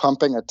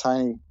pumping a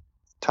tiny,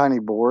 tiny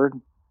board,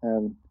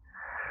 and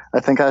I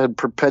think I had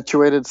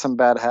perpetuated some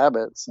bad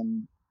habits.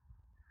 And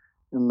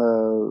in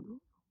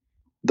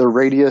the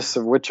radius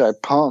of which I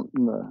pumped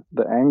and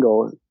the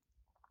angle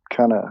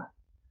kind of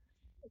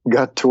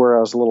got to where I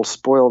was a little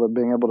spoiled at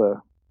being able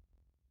to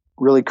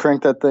really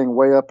crank that thing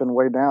way up and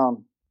way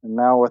down. And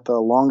now with a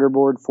longer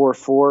board,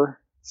 4.4,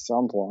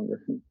 sounds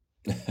longer.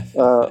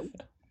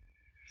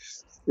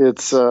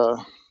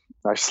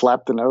 I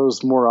slap the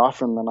nose more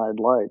often than I'd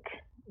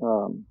like.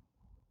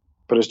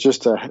 But it's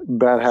just a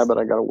bad habit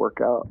I got to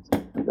work out.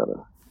 I got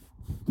to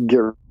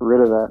get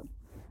rid of that.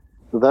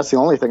 But that's the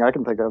only thing I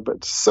can think of.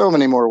 But so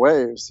many more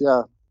waves.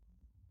 Yeah.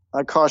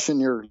 I caution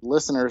your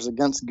listeners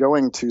against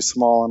going too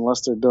small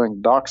unless they're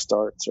doing dock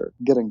starts or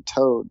getting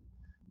towed,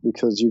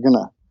 because you're going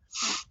to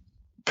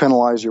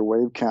penalize your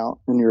wave count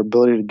and your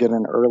ability to get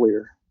in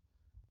earlier.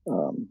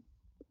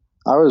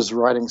 I was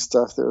riding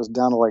stuff that was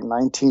down to like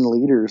 19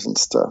 liters and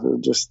stuff. It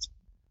was just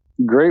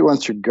great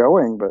once you're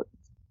going, but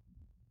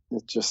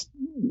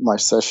my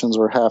sessions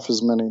were half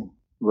as many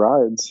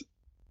rides.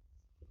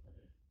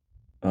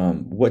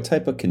 What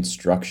type of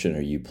construction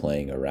are you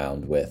playing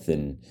around with,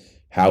 and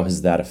how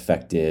has that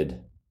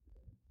affected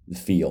the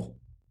feel?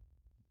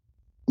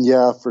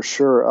 Yeah, for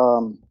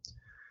sure.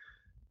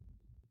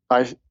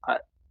 I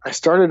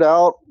started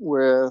out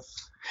with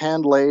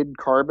hand-laid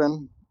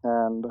carbon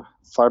and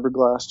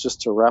fiberglass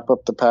just to wrap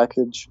up the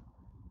package,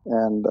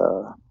 and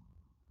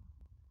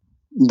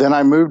then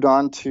I moved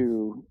on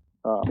to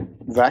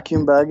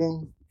vacuum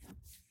bagging,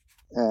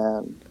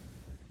 and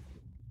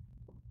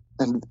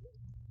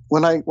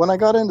when I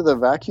got into the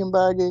vacuum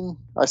bagging,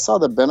 I saw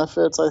the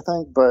benefits, I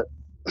think, but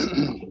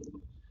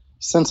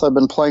since I've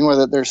been playing with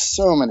it, there's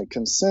so many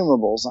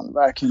consumables on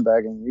vacuum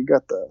bagging. You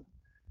got the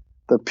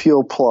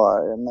peel ply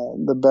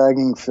and the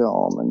bagging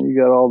film, and you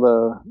got all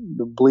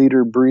the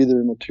bleeder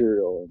breather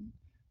material, and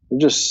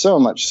there's just so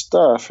much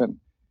stuff. And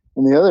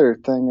the other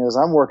thing is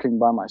I'm working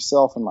by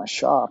myself in my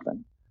shop,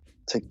 and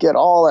to get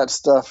all that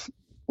stuff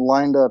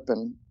lined up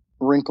and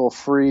wrinkle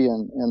free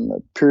in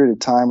the period of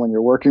time when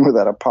you're working with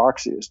that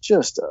epoxy is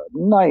just a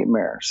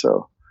nightmare.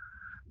 So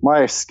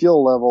my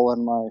skill level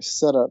and my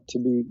setup to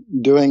be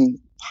doing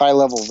high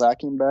level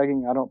vacuum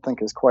bagging, I don't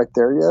think is quite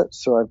there yet.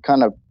 So I've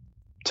kind of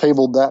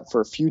tabled that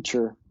for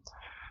future.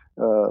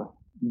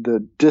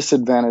 The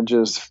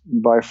disadvantages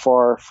by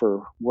far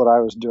for what I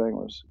was doing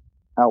was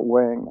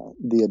outweighing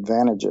the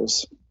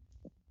advantages.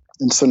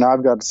 And so now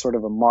I've got sort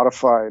of a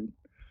modified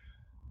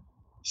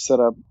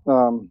setup.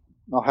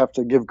 I'll have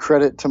to give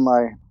credit to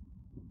my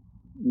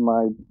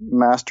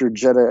master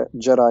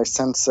Jedi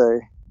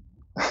sensei,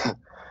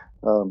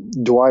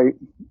 Dwight.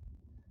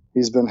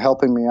 He's been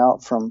helping me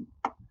out from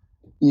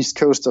east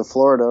coast of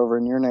Florida over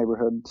in your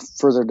neighborhood,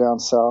 further down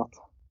south,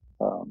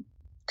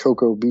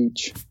 Cocoa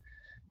Beach.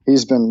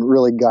 He's been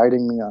really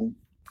guiding me on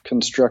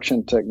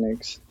construction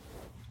techniques.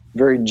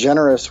 Very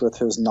generous with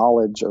his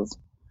knowledge of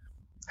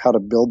how to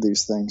build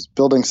these things,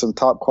 building some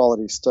top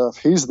quality stuff.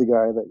 He's the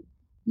guy that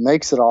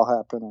makes it all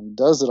happen and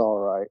does it all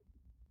right.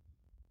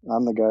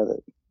 I'm the guy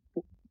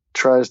that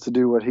tries to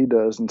do what he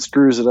does and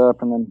screws it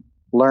up and then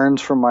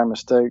learns from my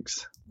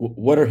mistakes.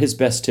 What are his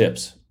best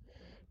tips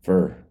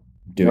for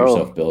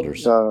do-it-yourself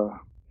builders?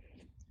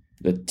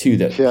 The two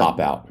that pop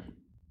out.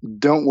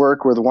 Don't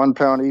work with 1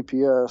 pound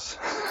EPS.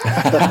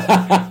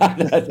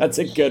 That's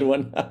a good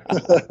one.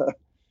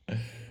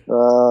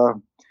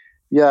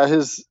 Yeah,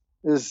 his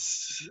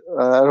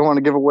I don't want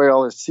to give away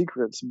all his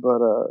secrets, but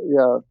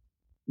yeah,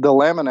 the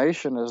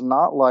lamination is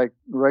not like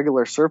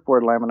regular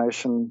surfboard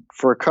lamination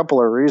for a couple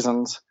of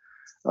reasons.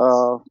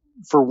 For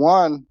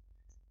one,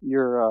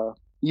 your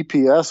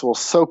EPS will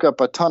soak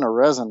up a ton of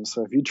resin.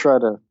 So if you try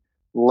to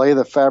lay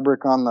the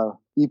fabric on the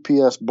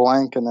EPS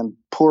blank and then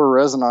pour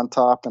resin on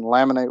top and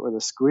laminate with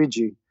a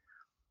squeegee,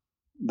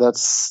 that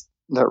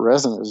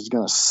resin is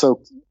going to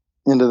soak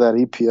into that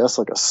EPS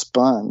like a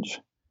sponge.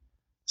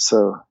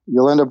 So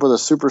you'll end up with a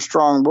super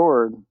strong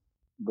board,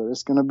 but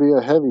it's going to be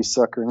a heavy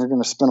sucker, and you're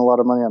going to spend a lot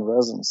of money on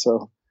resin.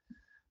 So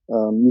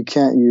You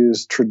can't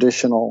use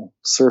traditional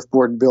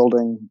surfboard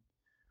building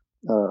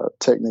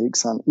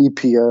techniques on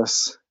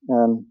EPS,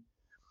 and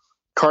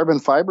carbon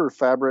fiber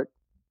fabric.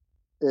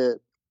 It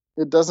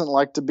doesn't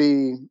like to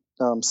be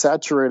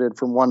saturated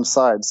from one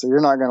side, so you're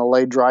not going to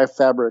lay dry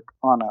fabric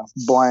on a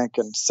blank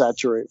and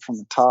saturate from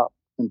the top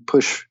and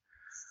push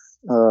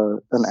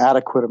an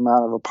adequate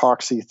amount of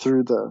epoxy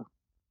through the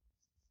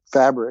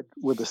fabric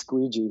with a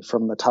squeegee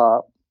from the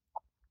top.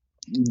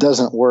 It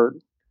doesn't work.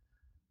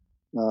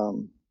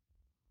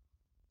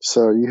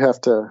 So you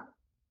have to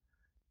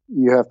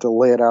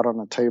lay it out on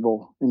a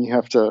table, and you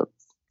have to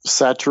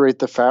saturate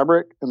the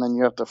fabric, and then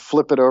you have to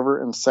flip it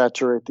over and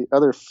saturate the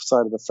other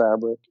side of the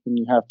fabric, and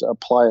you have to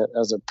apply it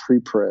as a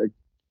pre-preg.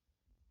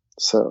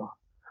 So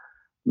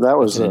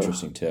that's an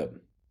interesting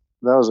tip.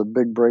 That was a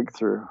big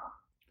breakthrough.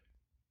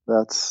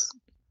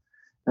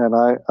 And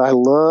I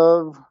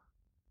love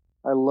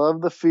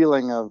the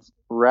feeling of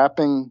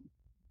wrapping.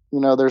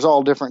 There's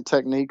all different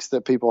techniques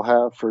that people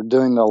have for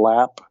doing the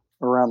lap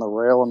around the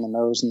rail and the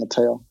nose and the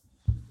tail,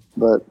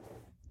 but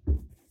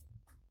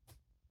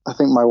I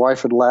think my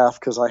wife would laugh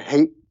because I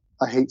hate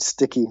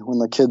sticky. When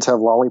the kids have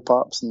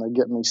lollipops and they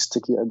get me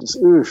sticky, it gives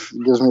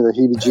me the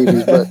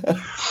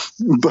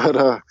heebie-jeebies.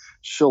 But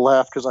she'll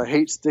laugh because I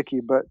hate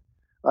sticky. But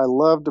I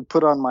love to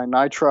put on my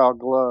nitrile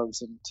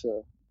gloves and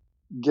to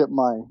get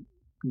my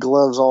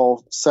gloves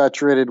all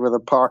saturated with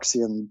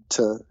epoxy and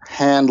to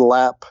hand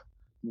lap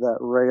that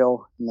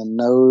rail and the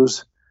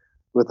nose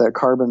with that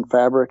carbon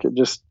fabric. It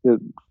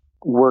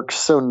works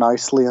so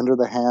nicely under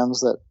the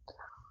hands that,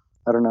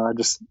 I don't know, I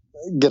just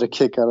get a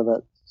kick out of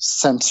that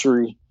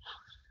sensory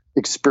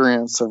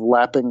experience of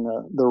lapping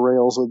the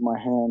rails with my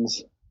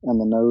hands and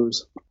the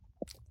nose.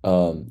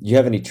 You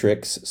have any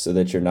tricks so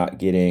that you're not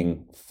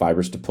getting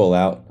fibers to pull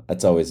out?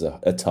 That's always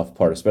a tough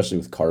part, especially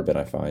with carbon,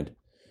 I find.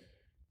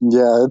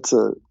 Yeah, it's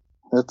a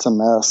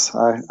mess.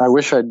 I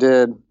wish I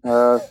did.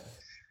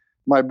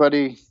 My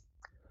buddy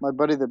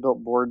that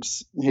built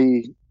boards,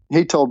 he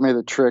told me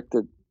the trick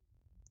that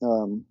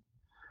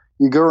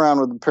you go around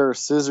with a pair of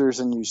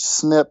scissors and you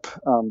snip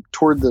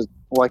toward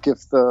like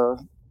if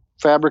the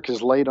fabric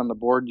is laid on the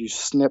board, you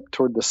snip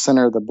toward the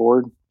center of the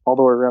board all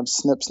the way around.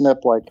 Snip,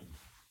 like,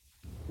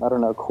 I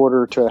don't know,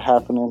 1/4 to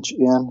 1/2 inch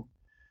in,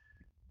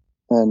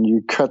 and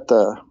you cut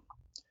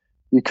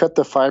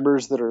the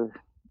fibers that are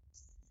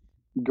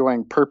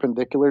going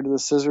perpendicular to the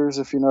scissors,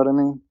 if you know what I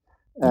mean.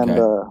 And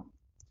okay.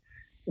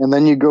 And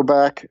then you go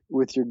back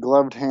with your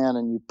gloved hand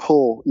and you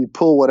pull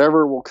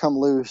whatever will come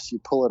loose, you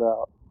pull it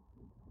out.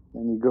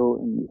 And you go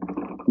and you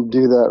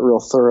do that real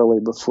thoroughly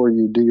before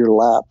you do your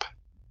lap,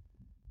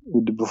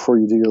 before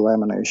you do your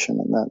lamination,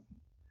 and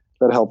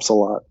that helps a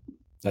lot.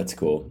 That's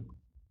cool.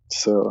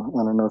 So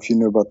I don't know if you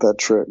knew about that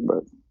trick,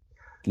 but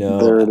no,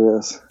 there it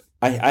is.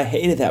 I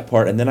hated that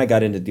part, and then I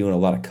got into doing a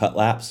lot of cut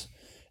laps,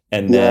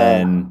 and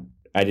then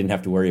I didn't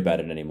have to worry about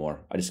it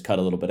anymore. I just cut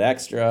a little bit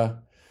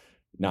extra,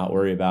 not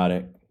worry about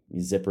it.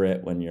 You zipper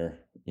it when you're,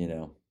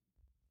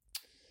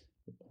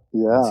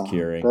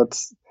 securing.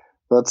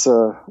 That's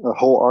a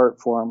whole art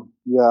form.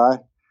 Yeah,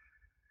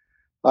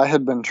 I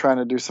had been trying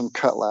to do some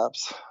cut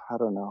laps. I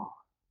don't know.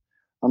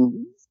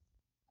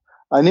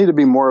 I need to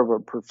be more of a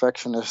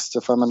perfectionist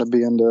if I'm going to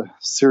be into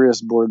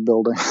serious board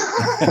building.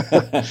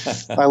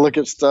 I look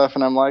at stuff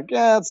and I'm like,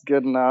 yeah, it's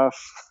good enough.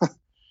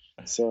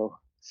 So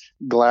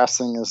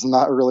glassing is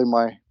not really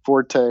my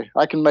forte.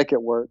 I can make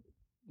it work,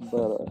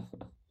 but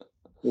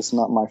it's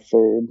not my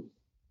fade.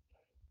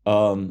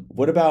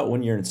 What about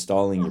when you're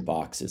installing your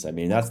boxes? I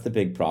mean, that's the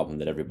big problem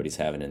that everybody's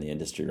having in the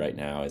industry right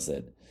now, is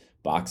that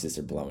boxes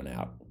are blowing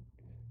out.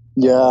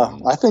 Yeah,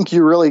 I think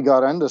you really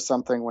got into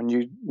something when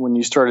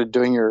you started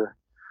doing your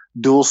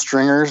dual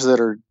stringers that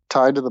are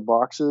tied to the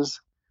boxes.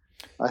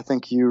 I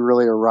think you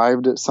really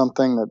arrived at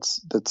something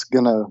that's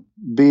going to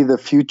be the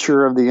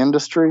future of the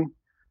industry,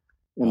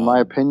 in my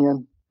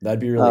opinion. That'd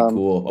be really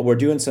cool. We're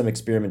doing some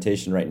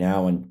experimentation right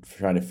now and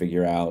trying to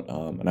figure out,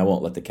 and I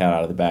won't let the cat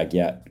out of the bag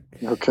yet.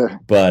 Okay.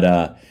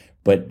 But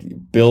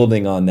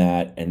building on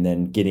that and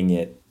then getting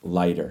it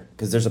lighter,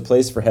 because there's a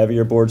place for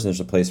heavier boards and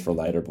there's a place for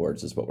lighter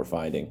boards, is what we're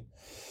finding.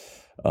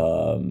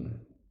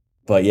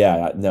 But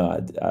yeah, no,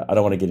 I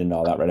don't want to get into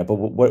all that right now. But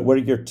what are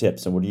your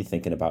tips and what are you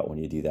thinking about when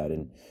you do that?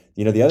 And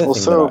the other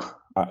thing,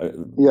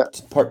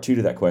 part two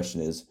to that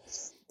question is,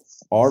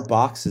 are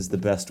boxes the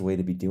best way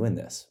to be doing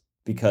this?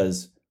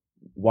 Because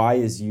why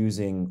is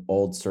using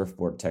old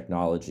surfboard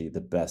technology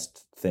the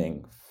best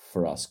thing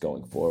for us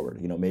going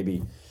forward?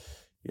 Maybe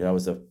it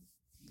was a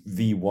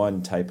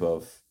V1 type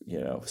of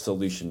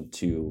solution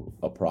to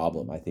a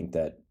problem. I think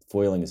that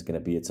foiling is going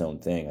to be its own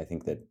thing. I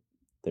think that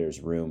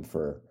there's room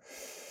for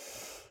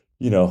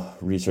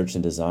research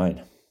and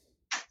design.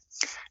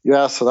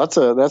 Yeah, so that's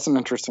an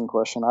interesting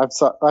question. I've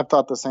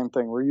thought the same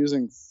thing. We're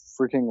using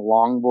freaking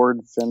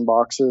longboard fin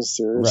boxes.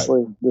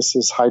 Seriously, right. This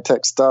is high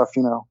tech stuff.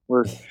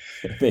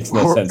 It makes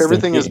no sense.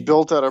 Everything is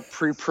built out of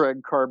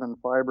pre-preg carbon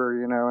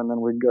fiber. And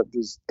then we've got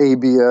these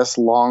ABS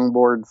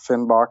longboard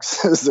fin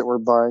boxes that we're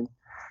buying.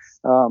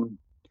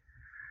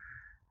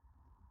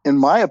 In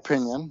my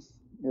opinion,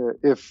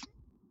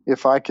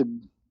 if I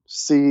could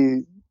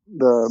see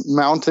the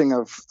mounting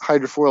of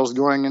hydrofoils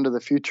going into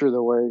the future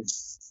the way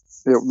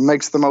it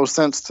makes the most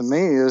sense to me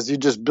is you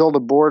just build a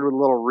board with a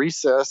little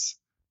recess,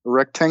 a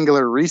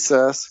rectangular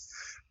recess,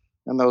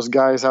 and those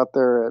guys out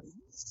there at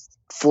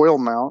Foil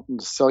Mount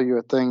and sell you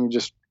a thing, you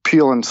just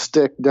peel and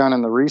stick down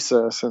in the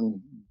recess and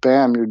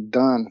bam, you're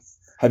done.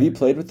 Have you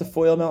played with the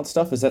foil mount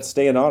stuff? Is that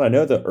staying on? I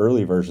know the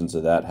early versions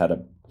of that had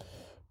a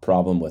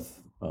problem with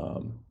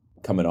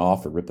coming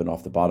off or ripping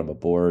off the bottom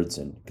of boards,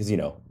 and because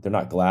they're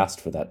not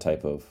glassed for that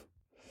type of.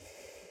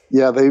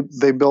 Yeah,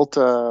 they built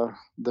the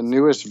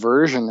newest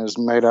version is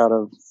made out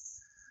of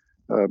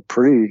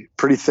pretty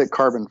thick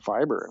carbon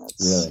fiber, and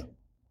it's really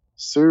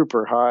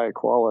super high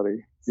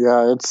quality.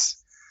 Yeah,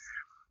 it's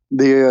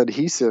the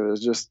adhesive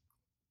is just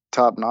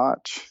top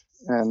notch,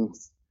 and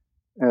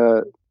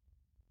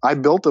I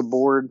built a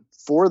board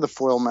for the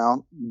foil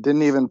mount,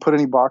 didn't even put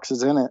any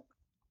boxes in it,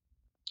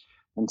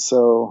 and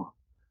so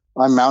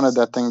I mounted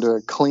that thing to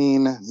a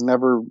clean,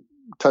 never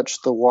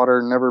touched the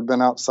water, never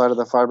been outside of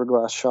the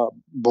fiberglass shop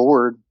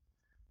board,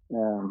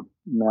 and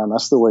man,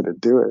 that's the way to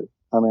do it.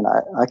 I mean,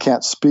 I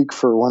can't speak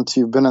for once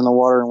you've been in the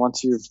water and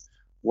once you've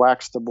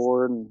waxed the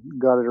board and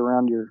got it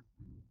around your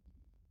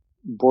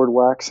board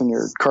wax and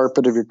your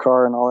carpet of your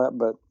car and all that,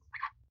 but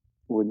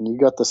when you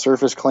got the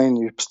surface clean,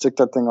 you stick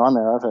that thing on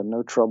there. I've had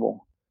no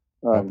trouble.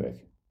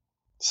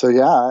 So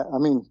yeah, I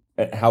mean,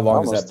 how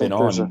long has that been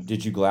on?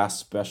 Did you glass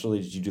specially?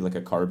 Did you do like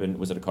a carbon?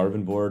 Was it a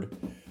carbon board?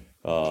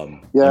 Yeah.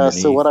 Underneath?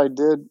 So what I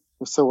did,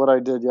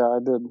 yeah, I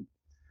did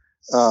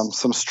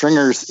some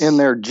stringers in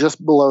there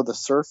just below the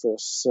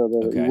surface so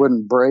that it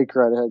wouldn't break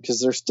right ahead, because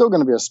there's still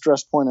going to be a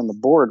stress point in the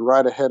board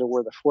right ahead of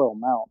where the foil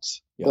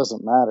mounts. Yep.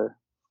 Doesn't matter.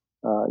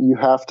 You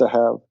have to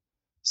have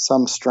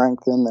some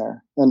strength in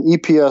there. And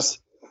EPS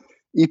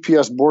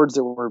boards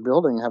that we're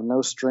building have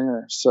no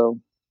stringer, so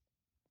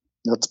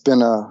that's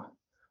been a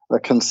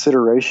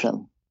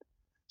consideration.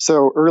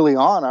 So early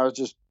on, I was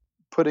just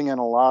putting in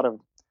a lot of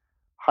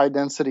high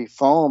density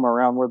foam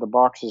around where the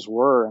boxes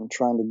were and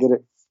trying to get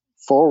it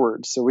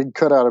forward. So we'd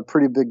cut out a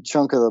pretty big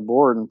chunk of the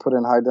board and put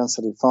in high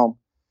density foam,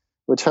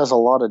 which has a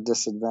lot of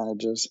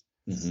disadvantages.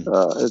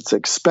 Mm-hmm. It's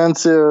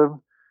expensive.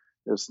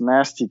 It's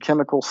nasty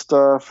chemical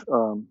stuff.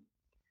 And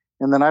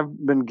then I've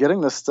been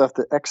getting this stuff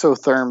that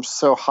exotherm's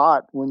so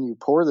hot when you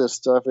pour this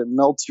stuff, it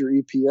melts your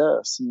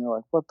EPS. And you're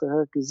like, what the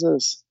heck is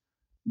this?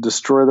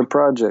 Destroy the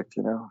project,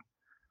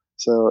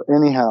 So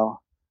anyhow,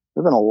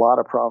 there have been a lot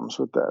of problems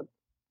with that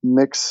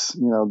mix,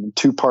 the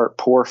 2-part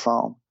pour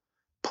foam.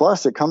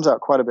 Plus, it comes out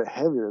quite a bit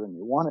heavier than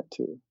you want it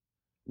to.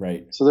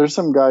 Right. So there's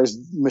some guys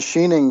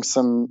machining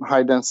some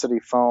high-density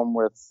foam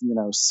with,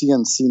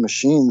 CNC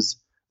machines.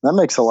 That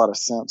makes a lot of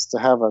sense to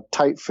have a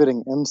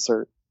tight-fitting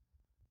insert.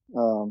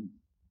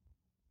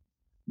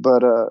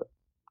 But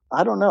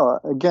I don't know.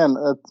 Again,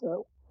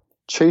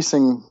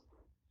 chasing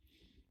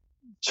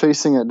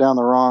it down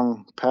the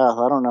wrong path.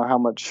 I don't know how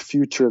much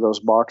future those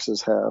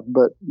boxes have.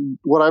 But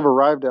what I've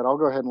arrived at, I'll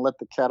go ahead and let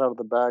the cat out of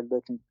the bag.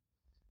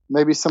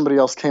 Maybe somebody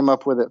else came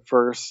up with it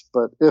first,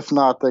 but if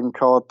not, they can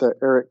call it the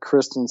Eric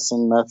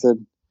Christensen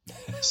method.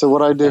 So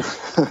what I do,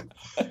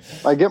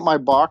 I get my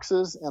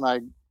boxes and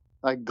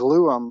I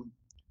glue them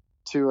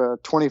to a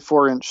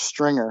 24-inch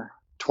stringer,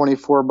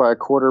 24 by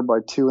 1/4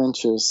 by 2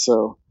 inches.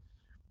 So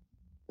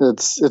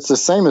it's the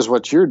same as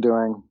what you're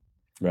doing,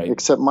 right?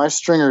 Except my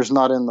stringer's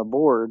not in the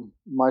board.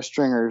 My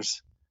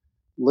stringer's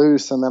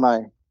loose, and then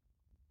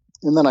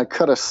I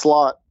cut a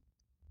slot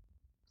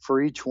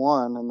for each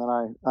one, and then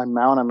I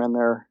mount them in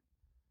there.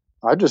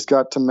 I just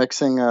got to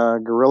mixing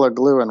Gorilla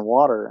Glue and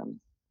water, and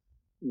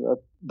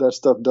that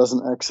stuff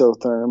doesn't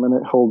exotherm, and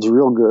it holds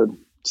real good.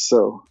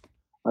 So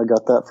I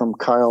got that from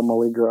Kyle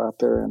Maligra out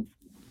there in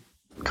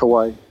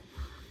Kauai.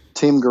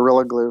 Team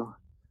Gorilla Glue.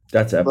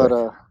 That's epic.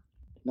 But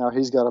now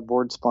he's got a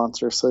board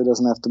sponsor, so he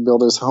doesn't have to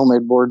build his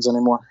homemade boards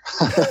anymore.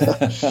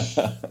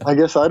 I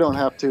guess I don't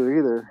have to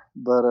either,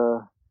 but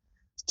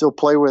still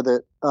play with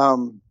it.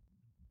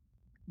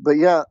 But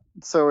yeah,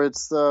 so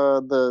it's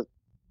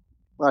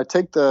I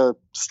take the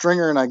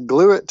stringer and I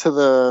glue it to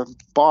the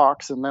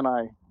box, and then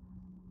I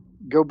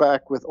go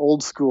back with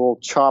old school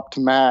chopped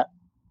mat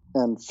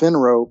and fin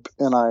rope,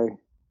 and I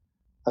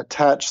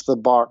attach the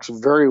box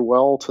very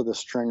well to the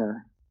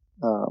stringer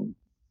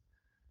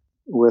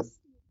with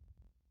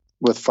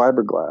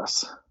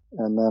fiberglass,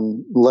 and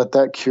then let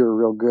that cure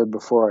real good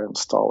before I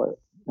install it.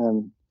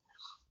 And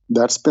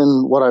that's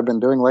been what I've been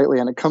doing lately,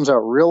 and it comes out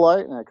real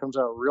light and it comes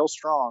out real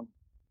strong,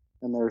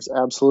 and there's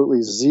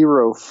absolutely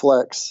zero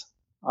flex.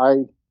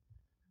 I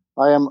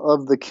am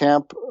of the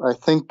camp, I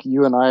think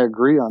you and I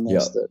agree on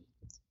this, that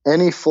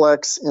any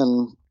flex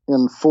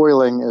in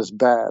foiling is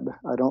bad.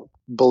 I don't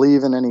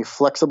believe in any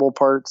flexible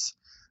parts.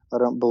 I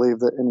don't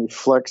believe that any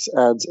flex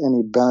adds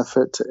any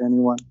benefit to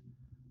anyone.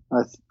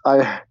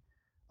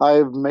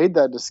 I've made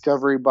that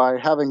discovery by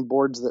having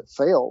boards that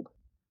failed.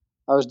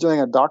 I was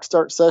doing a dock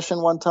start session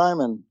one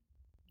time, and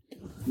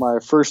my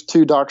first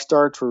 2 dock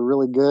starts were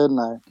really good,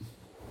 and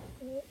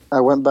I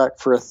went back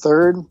for a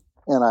third,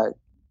 and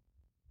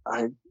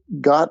I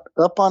got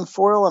up on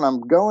foil, and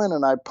I'm going,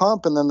 and I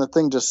pump, and then the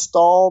thing just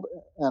stalled,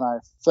 and I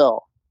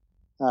fell.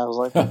 And I was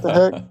like, what the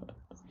heck?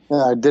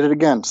 And I did it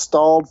again,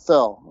 stalled,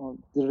 fell.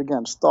 Did it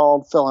again,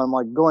 stalled, fell. I'm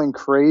like going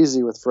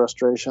crazy with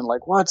frustration,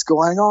 like, what's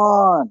going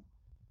on?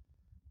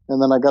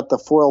 And then I got the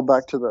foil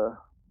back to the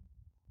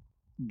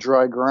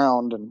dry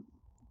ground and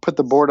put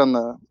the board on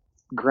the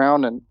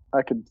ground, and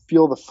I could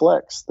feel the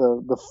flex.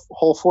 The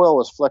whole foil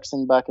was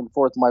flexing back and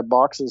forth. My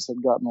boxes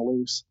had gotten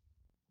loose.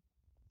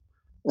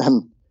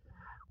 And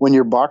when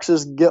your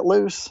boxes get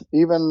loose,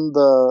 even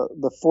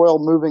the foil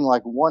moving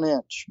like 1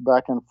 inch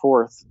back and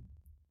forth,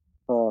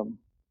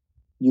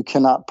 you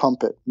cannot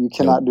pump it. You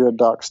cannot do a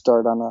dock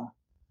start on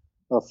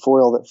a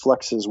foil that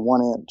flexes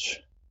 1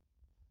 inch.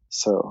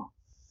 So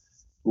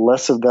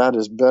less of that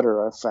is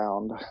better, I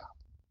found.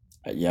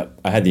 Yep.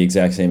 I had the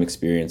exact same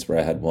experience where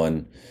I had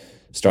one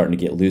starting to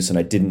get loose and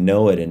I didn't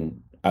know it.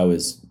 And I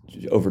was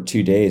over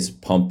 2 days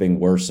pumping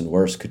worse and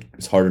worse.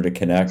 It's harder to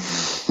connect.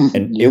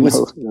 And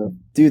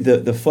dude,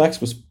 the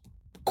flex was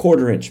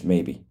 1/4 inch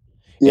maybe.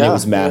 And it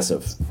was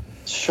massive.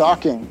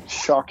 Shocking.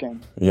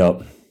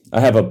 Yep. I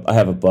have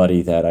a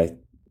buddy that I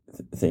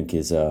think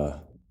is, I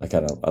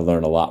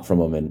learn a lot from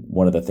him. And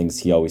one of the things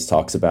he always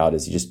talks about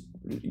is you just,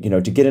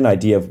 to get an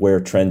idea of where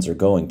trends are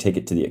going, take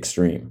it to the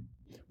extreme,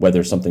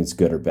 whether something's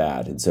good or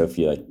bad. And so if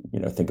you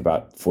think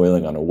about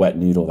foiling on a wet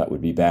noodle, that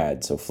would be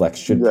bad. So flex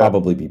should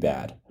probably be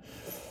bad.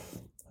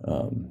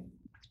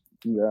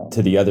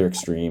 To the other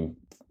extreme,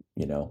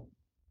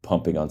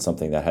 pumping on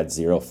something that had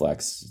zero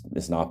flex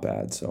is not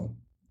bad. So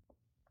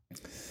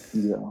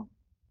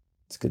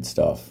it's good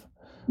stuff.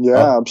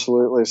 Yeah,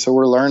 absolutely. So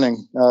we're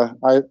learning.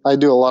 I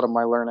do a lot of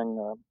my learning.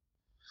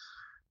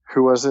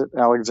 Who was it?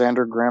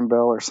 Alexander Graham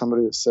Bell or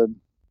somebody that said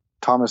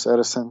Thomas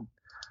Edison.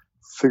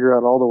 Figure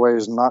out all the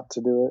ways not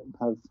to do it.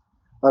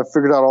 I've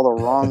figured out all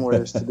the wrong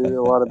ways to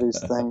do a lot of these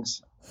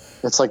things.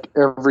 It's like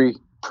every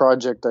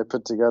project I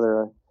put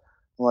together, I'm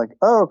like,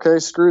 oh, okay,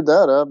 screwed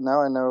that up.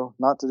 Now I know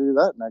not to do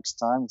that next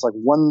time. It's like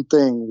one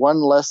thing,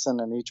 one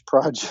lesson in each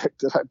project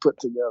that I put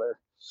together.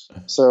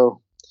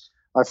 So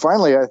I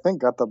finally, I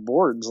think, got the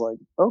boards like,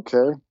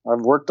 okay,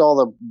 I've worked all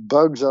the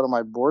bugs out of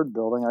my board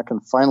building. I can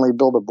finally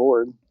build a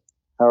board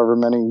however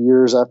many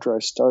years after I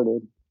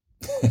started.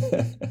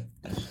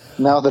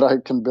 Now that I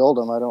can build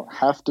them, I don't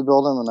have to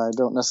build them, and I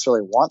don't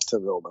necessarily want to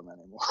build them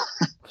anymore.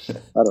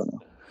 I don't know.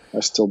 I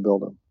still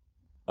build them.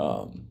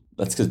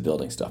 That's because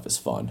building stuff is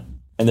fun.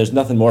 And there's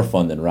nothing more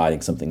fun than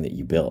riding something that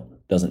you built.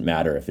 Doesn't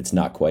matter if it's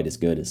not quite as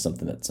good as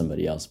something that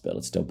somebody else built.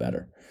 It's still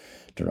better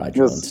to ride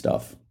your own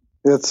stuff.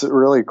 It's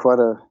really quite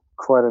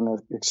an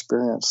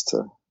experience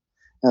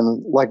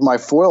and like my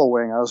foil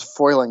wing, I was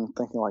foiling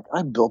thinking like,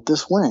 I built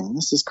this wing.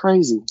 This is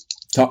crazy.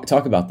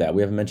 Talk about that.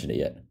 We haven't mentioned it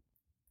yet.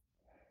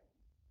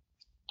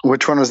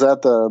 Which one was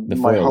that?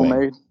 My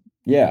homemade? Wing.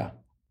 Yeah.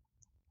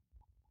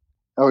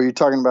 Oh, you're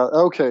talking about,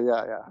 okay.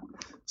 Yeah.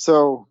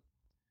 So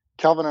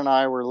Calvin and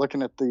I were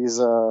looking at these,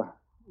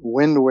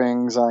 wind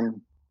wings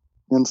on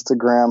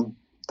Instagram.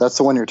 That's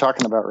the one you're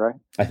talking about, right?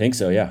 I think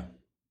so. Yeah.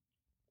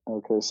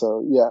 Okay.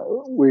 So yeah,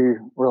 we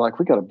were like,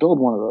 we got to build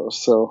one of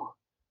those. So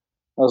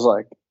I was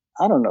like,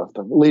 I don't know if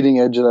the leading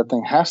edge of that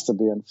thing has to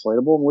be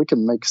inflatable, and we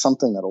can make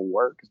something that'll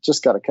work. It's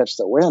just got to catch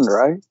the wind,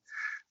 right?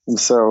 And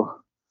so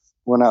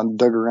went out and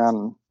dug around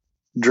and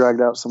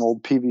dragged out some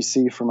old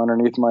PVC from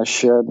underneath my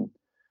shed and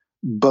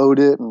bowed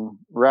it and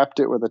wrapped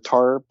it with a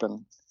tarp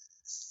and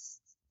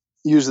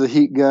used the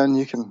heat gun.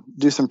 You can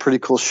do some pretty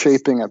cool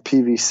shaping of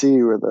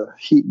PVC with a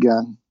heat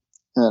gun,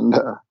 and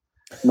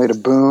made a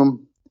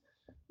boom,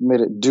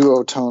 made it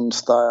duotone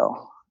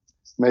style,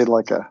 made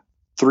like a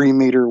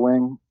 3-meter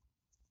wing.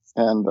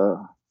 And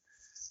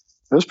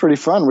it was pretty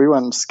fun. We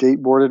went and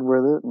skateboarded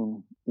with it,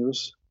 and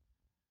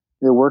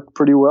it worked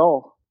pretty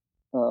well.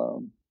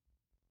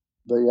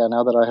 But yeah,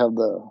 now that I have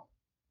the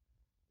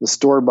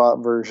store-bought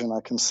version, I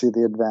can see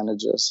the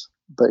advantages.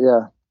 But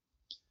yeah.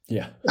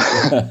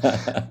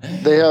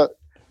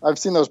 I've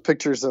seen those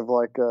pictures of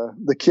like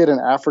the kid in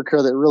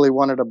Africa that really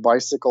wanted a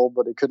bicycle,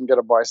 but he couldn't get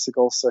a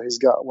bicycle, so he's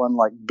got one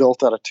like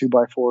built out of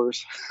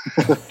 2x4s.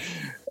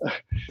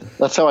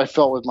 That's how I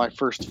felt with my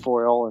first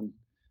foil and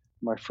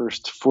my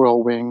first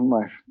foil wing.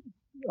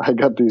 I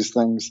got these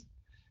things.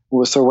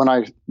 So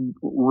when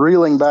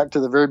reeling back to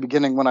the very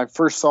beginning, when I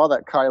first saw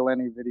that Kai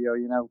Lenny video,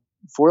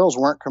 foils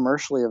weren't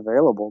commercially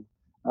available.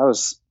 I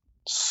was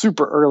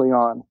super early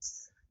on,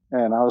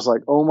 and I was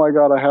like, oh my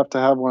God, I have to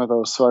have one of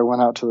those. So I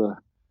went out to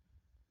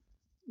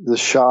the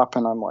shop,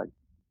 and I'm like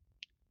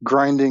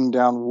grinding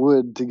down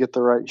wood to get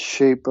the right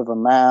shape of a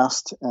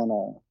mast and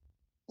a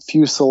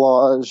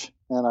fuselage.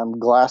 And I'm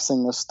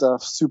glassing this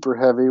stuff super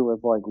heavy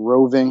with like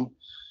roving.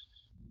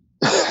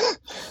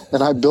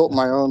 And I built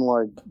my own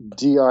like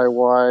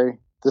DIY.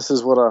 This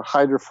is what a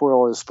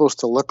hydrofoil is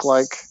supposed to look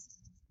like.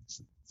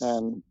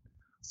 And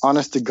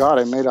honest to God,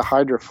 I made a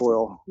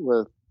hydrofoil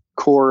with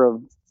core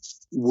of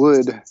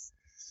wood,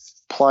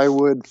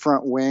 plywood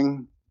front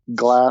wing,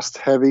 glassed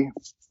heavy.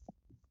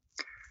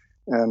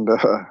 And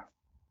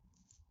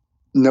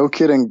no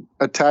kidding,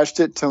 attached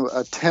it to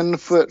a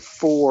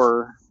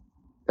 10'4"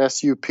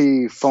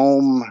 SUP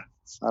foam,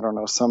 I don't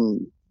know,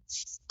 some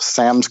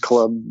Sam's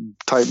Club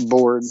type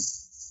board.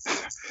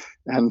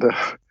 And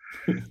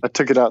I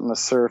took it out in the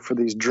surf for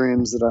these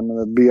dreams that I'm going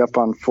to be up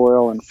on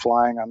foil and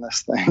flying on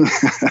this thing.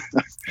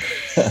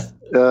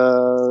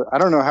 I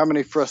don't know how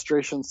many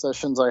frustration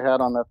sessions I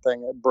had on that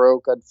thing. It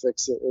broke, I'd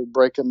fix it. It'd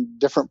break in a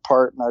different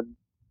part, and I'd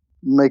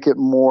make it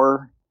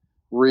more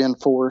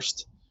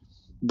reinforced.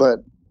 But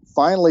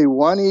finally,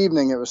 one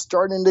evening, it was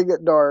starting to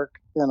get dark,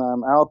 and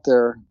I'm out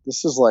there.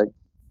 This is like,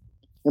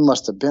 it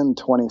must have been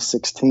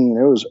 2016.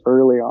 It was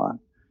early on.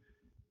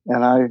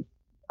 And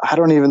I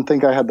don't even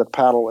think I had the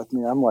paddle with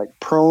me. I'm like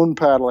prone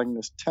paddling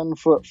this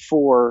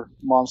 10'4"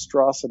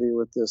 monstrosity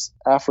with this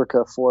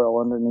Africa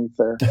foil underneath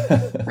there.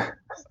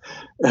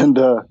 And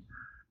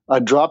I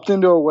dropped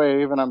into a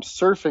wave, and I'm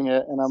surfing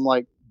it, and I'm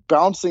like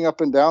bouncing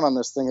up and down on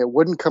this thing. It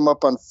wouldn't come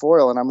up on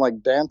foil, and I'm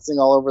like dancing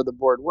all over the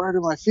board. Where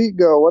do my feet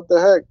go? What the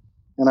heck?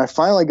 And I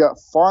finally got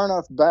far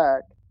enough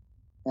back,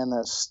 and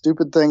that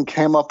stupid thing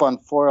came up on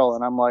foil,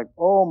 and I'm like,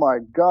 oh my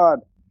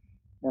God.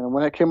 And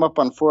when it came up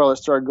on foil, it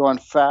started going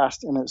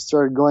fast, and it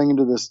started going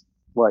into this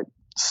like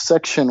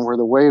section where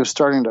the wave was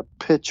starting to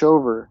pitch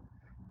over.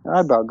 And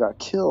I about got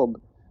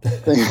killed.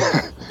 Thing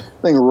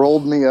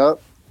rolled me up,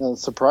 and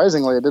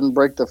surprisingly, it didn't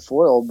break the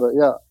foil. But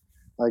yeah,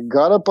 I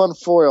got up on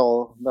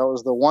foil. That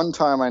was the one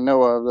time I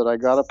know of that I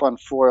got up on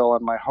foil,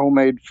 on my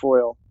homemade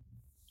foil.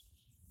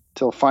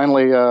 Till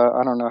finally,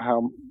 I don't know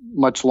how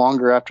much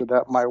longer after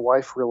that, my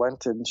wife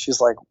relented, and she's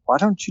like, "Why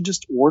don't you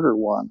just order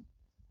one?"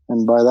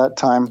 And by that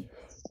time,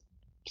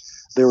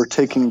 they were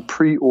taking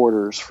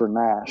pre-orders for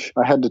Nash.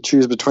 I had to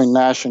choose between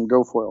Nash and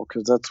GoFoil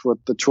because that's what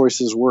the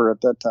choices were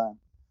at that time.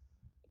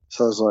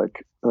 So I was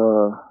like,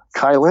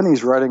 Kai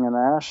Lenny's writing a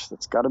Nash.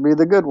 That's got to be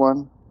the good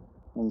one.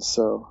 And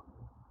so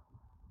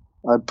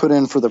I put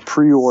in for the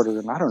pre-order,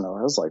 and I don't know,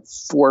 it was like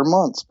 4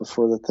 months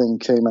before the thing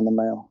came in the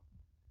mail.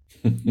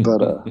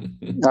 But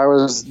I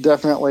was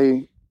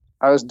definitely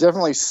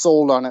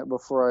sold on it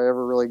before I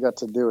ever really got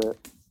to do it.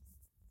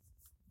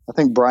 I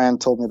think Brian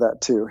told me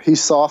that too. He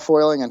saw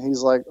foiling, and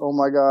he's like, oh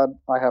my God,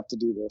 I have to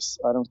do this.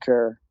 I don't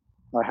care.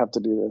 I have to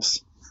do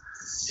this.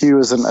 He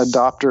was an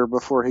adopter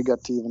before he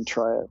got to even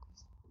try it.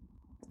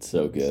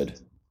 So good.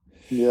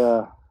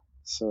 Yeah.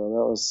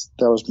 So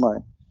that was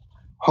my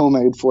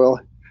homemade foil.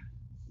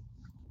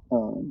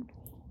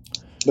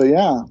 But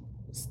yeah.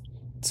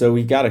 So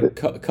we got a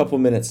couple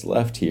minutes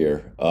left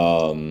here.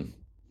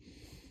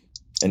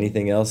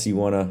 Anything else you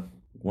want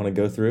to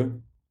go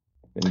through?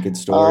 Any good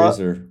stories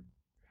or?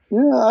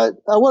 Yeah,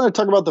 I want to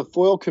talk about the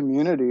foil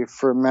community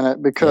for a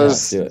minute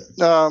because in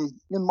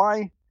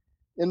my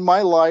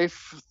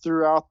life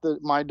throughout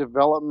my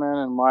development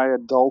and my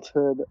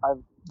adulthood,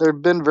 there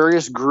have been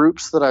various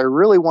groups that I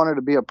really wanted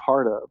to be a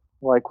part of.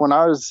 Like when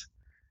I was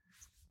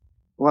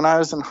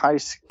in high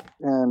school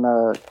and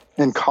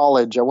in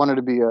college, I wanted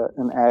to be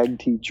an ag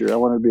teacher. I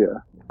wanted to be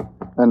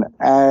an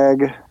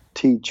ag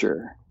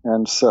teacher,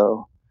 and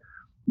so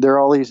there are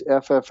all these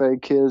FFA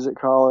kids at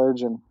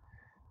college, and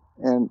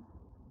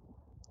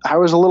I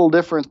was a little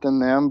different than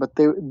them, but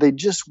they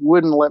just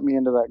wouldn't let me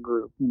into that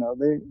group. You know,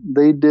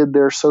 they did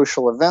their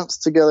social events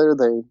together.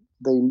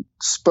 They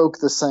spoke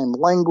the same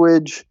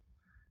language,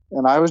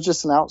 and I was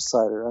just an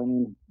outsider. I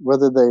mean,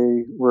 whether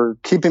they were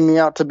keeping me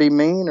out to be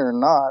mean or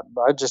not,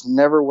 I just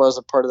never was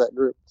a part of that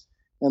group.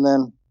 And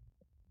then,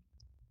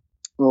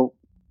 well,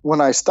 when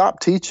I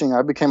stopped teaching,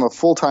 I became a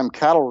full-time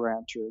cattle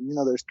rancher. You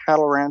know, there's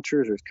cattle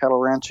ranchers, there's cattle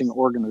ranching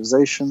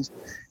organizations,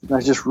 and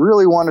I just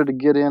really wanted to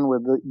get in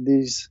with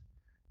these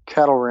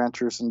cattle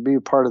ranchers and be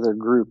a part of their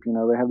group. You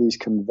know, they have these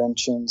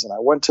conventions, and I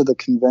went to the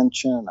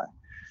convention, and I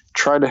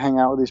tried to hang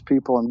out with these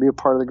people and be a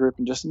part of the group,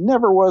 and just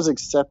never was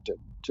accepted.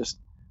 Just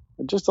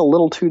a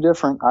little too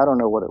different. I don't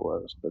know what it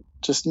was, but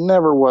just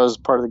never was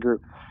part of the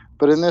group.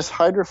 But in this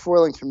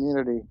hydrofoiling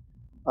community,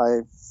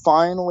 I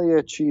finally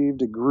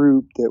achieved a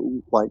group that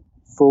like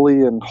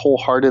fully and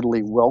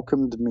wholeheartedly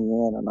welcomed me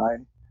in, and I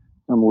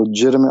am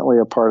legitimately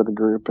a part of the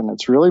group. And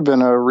it's really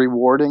been a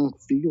rewarding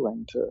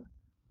feeling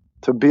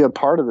to be a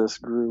part of this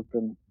group.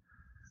 And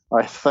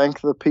I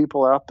thank the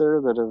people out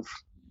there that have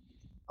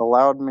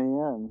allowed me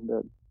in,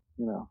 that,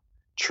 you know,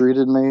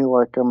 treated me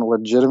like I'm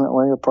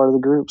legitimately a part of the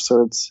group.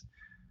 So it's,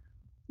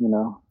 you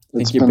know, I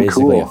think you're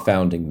basically a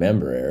founding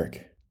member,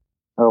 Eric.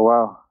 Oh,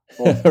 wow.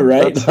 Well,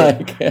 right?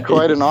 Like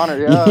quite an honor.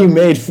 Yeah. You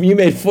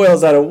made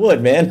foils out of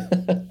wood, man.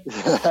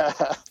 Yeah.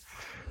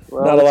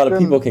 Well, not a lot of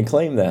people can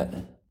claim that.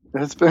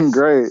 It's been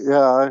great.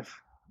 Yeah.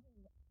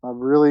 I've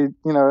really,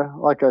 you know,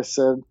 like I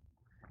said,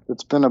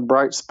 it's been a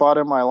bright spot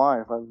in my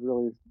life. I've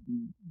really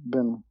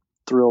been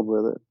thrilled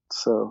with it.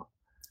 So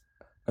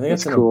I think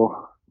that's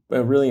cool.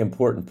 A really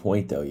important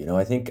point, though. You know,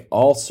 I think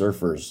all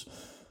surfers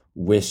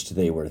wished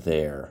they were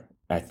there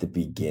at the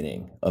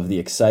beginning of the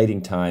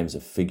exciting times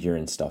of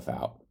figuring stuff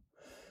out.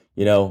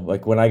 You know,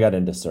 like when I got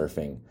into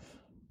surfing,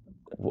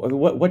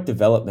 what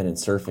development in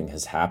surfing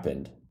has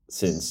happened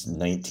since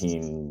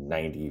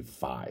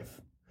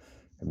 1995?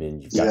 I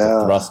mean, you've got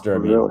the thruster. I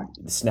mean, really.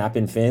 The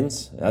snap-in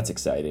fins. That's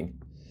exciting.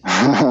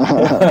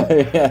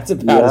 That's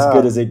about as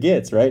good as it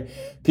gets, right?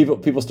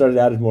 People started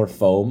adding more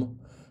foam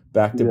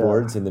back to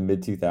boards in the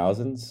mid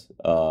 2000s.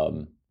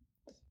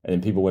 and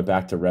then people went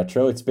back to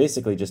retro. It's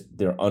basically just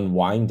they're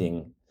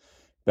unwinding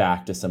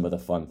back to some of the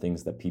fun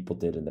things that people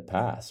did in the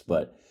past.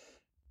 But,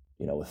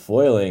 with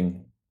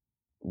foiling,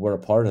 we're a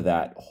part of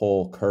that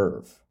whole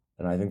curve.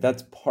 And I think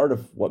that's part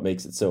of what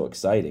makes it so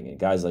exciting. And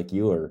guys like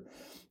you are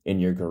in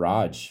your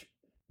garage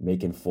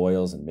making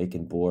foils and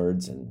making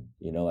boards, and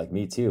like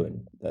me too.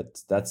 And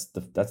that's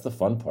the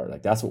fun part.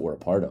 Like that's what we're a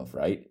part of,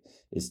 right?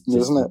 Is just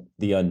Isn't it?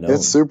 The unknown.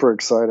 It's super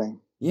exciting.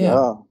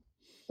 Yeah,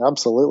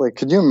 absolutely.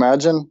 Could you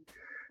imagine?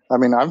 I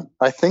mean,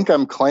 I think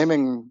I'm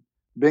claiming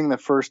being the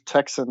first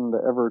Texan to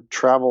ever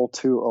travel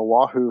to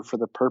Oahu for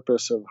the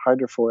purpose of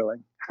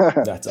hydrofoiling.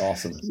 That's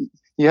awesome.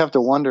 You have to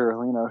wonder,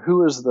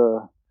 who is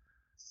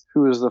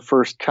the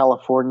first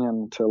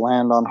Californian to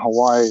land on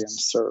Hawaii and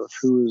surf?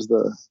 Who is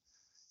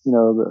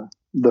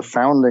the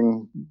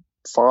founding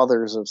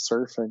fathers of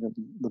surfing, and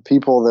the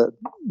people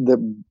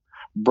that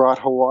brought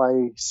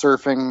Hawaii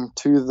surfing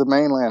to the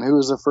mainland? Who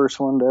was the first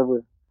one to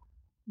ever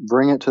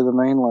bring it to the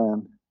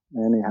mainland?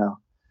 Anyhow,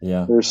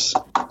 yeah.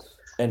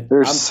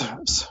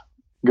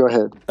 Go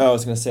ahead. I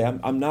was going to say,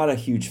 I'm not a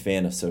huge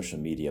fan of social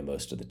media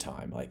most of the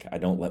time. Like, I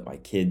don't let my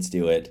kids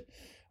do it.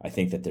 I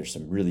think that there's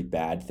some really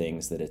bad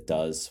things that it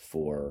does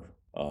for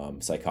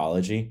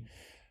psychology.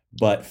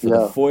 But for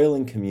the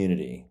foiling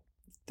community,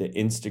 the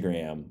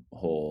Instagram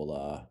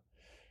whole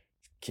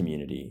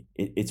community,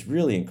 it's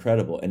really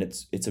incredible. And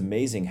it's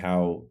amazing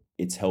how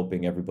it's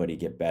helping everybody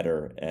get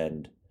better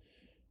and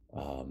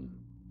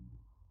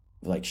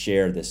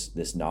share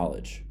this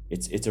knowledge.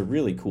 It's a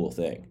really cool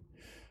thing.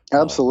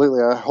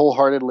 Absolutely. I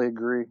wholeheartedly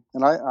agree.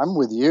 And I'm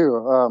with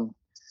you.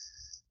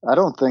 I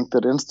don't think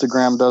that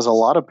Instagram does a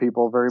lot of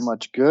people very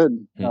much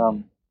good.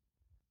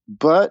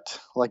 But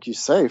like you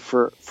say,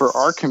 for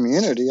our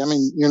community, I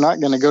mean, you're not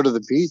going to go to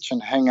the beach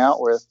and hang out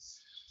with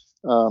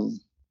a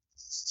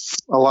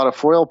lot of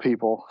foil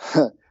people.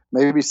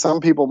 Maybe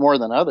some people more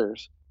than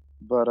others.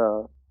 But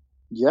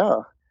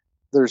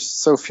there's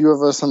so few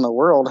of us in the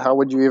world. How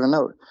would you even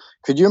know?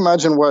 Could you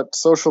imagine what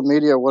social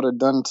media would have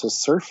done to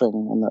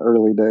surfing in the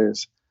early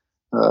days?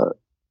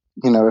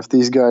 If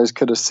these guys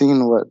could have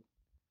seen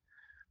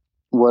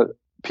what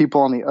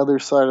people on the other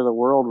side of the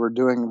world were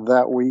doing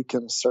that week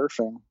in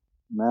surfing,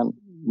 man,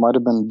 might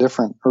have been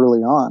different early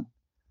on.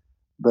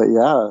 But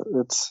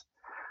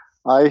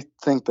I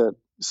think that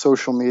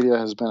social media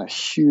has been a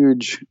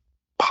huge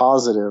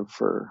positive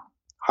for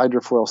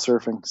hydrofoil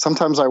surfing.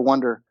 Sometimes I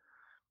wonder,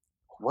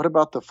 what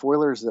about the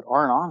foilers that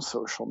aren't on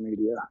social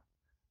media?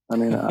 I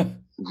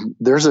mean,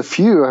 there's a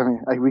few. I mean,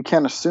 we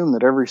can't assume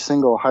that every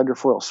single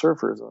hydrofoil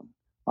surfer is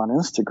on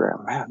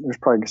Instagram. Man, there's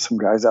probably some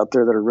guys out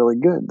there that are really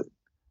good that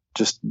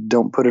just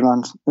don't put it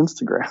on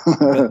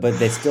Instagram. but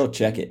they still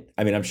check it.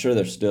 I mean, I'm sure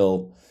they're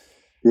still.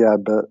 Yeah,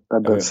 I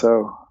bet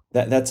so.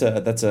 That's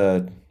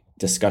a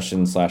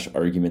discussion /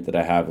 argument that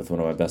I have with one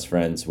of my best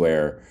friends,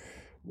 where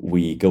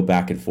we go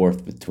back and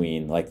forth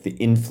between like the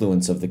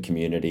influence of the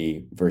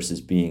community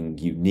versus being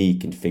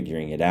unique and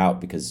figuring it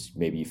out, because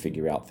maybe you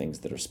figure out things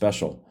that are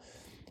special.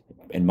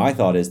 And my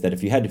thought is that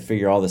if you had to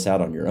figure all this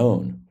out on your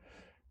own,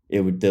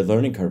 the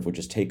learning curve would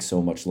just take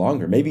so much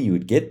longer. Maybe you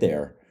would get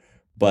there,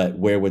 but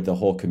where would the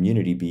whole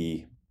community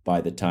be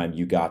by the time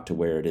you got to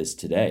where it is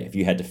today? If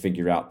you had to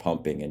figure out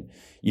pumping and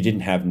you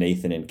didn't have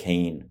Nathan and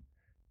Kane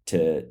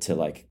to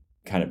like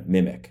kind of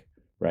mimic,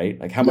 right?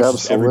 Like how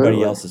much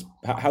everybody else is,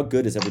 how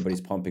good is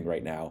everybody's pumping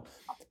right now,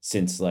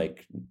 since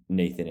like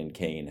Nathan and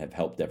Kane have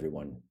helped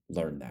everyone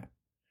learn that?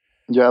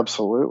 Yeah,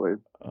 absolutely.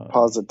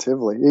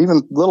 Positively.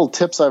 Even little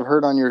tips I've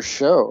heard on your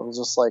show, it was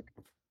just like,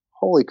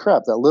 holy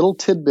crap, that little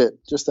tidbit,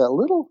 just that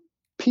little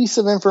piece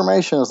of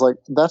information is like,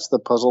 that's the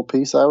puzzle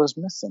piece I was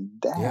missing.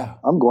 Damn, yeah.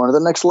 I'm going to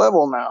the next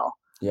level now.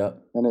 Yeah.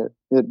 And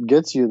it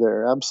gets you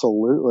there.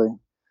 Absolutely.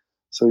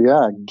 So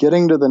yeah,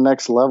 getting to the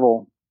next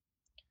level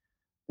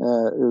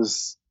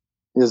is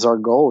our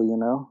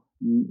goal,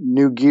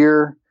 new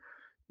gear,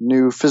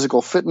 new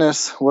physical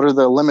fitness. What are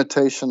the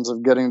limitations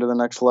of getting to the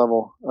next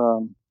level?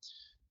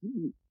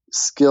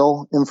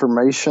 Skill,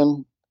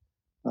 information,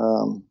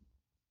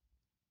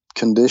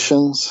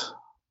 conditions.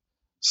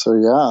 So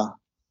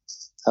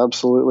yeah,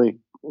 absolutely.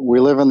 We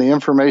live in the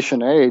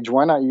information age.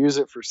 Why not use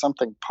it for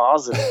something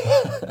positive?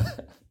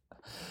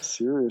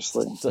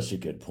 Seriously. Such a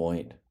good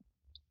point.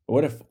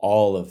 What if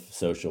all of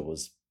social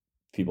was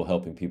people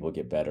helping people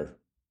get better?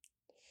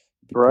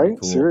 Right?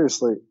 Cool.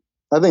 Seriously.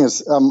 I think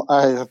it's,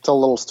 I have to tell a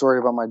little story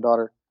about my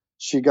daughter.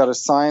 She got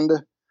assigned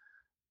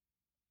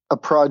a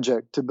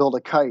project to build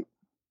a kite,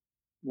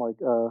 like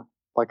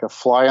a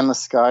fly in the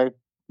sky,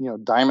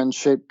 diamond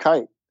shaped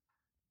kite.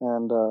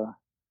 And,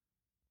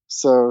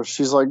 so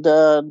she's like,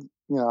 Dad,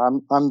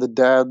 I'm the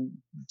dad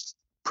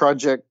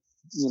project,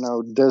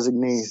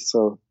 designee.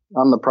 So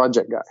I'm the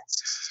project guy.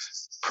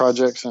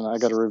 Projects, and I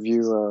got to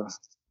review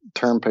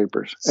term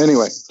papers.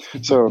 Anyway,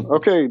 so,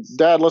 okay,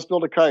 Dad, let's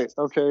build a kite.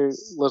 Okay,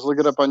 let's look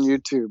it up on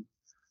YouTube.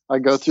 I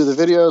go through the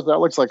videos. That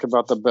looks like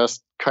about the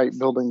best kite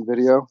building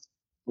video.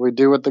 We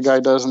do what the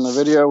guy does in the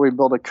video. We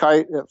build a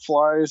kite. It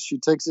flies. She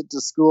takes it to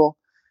school.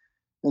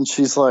 And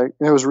she's like,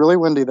 it was really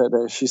windy that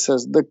day. She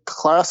says, the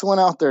class went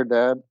out there,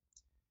 Dad,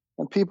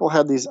 and people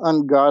had these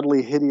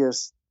ungodly,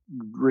 hideous,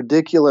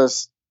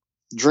 ridiculous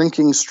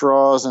drinking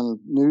straws and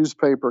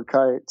newspaper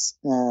kites,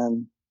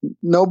 and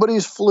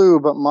nobody's flew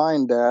but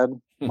mine, Dad,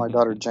 my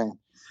daughter Jane.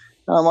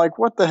 And I'm like,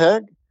 what the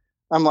heck?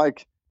 I'm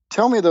like,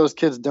 tell me those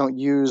kids don't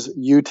use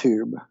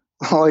YouTube.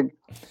 Like,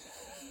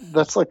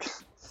 that's like,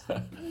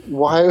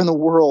 why in the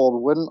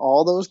world wouldn't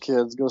all those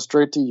kids go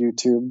straight to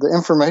YouTube? The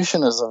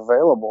information is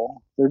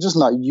available. They're just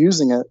not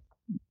using it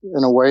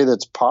in a way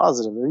that's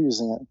positive. They're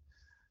using it,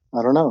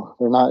 I don't know.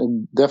 They're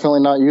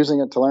definitely not using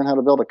it to learn how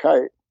to build a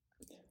kite.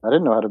 I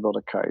didn't know how to build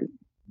a kite,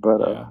 but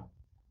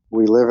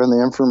we live in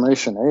the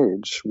information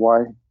age.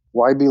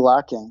 Why be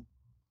lacking?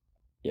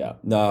 Yeah.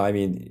 No, I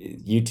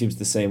mean, YouTube's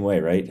the same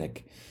way, right?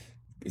 Like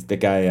the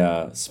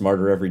guy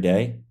Smarter Every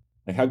Day.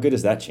 Like, how good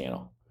is that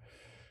channel?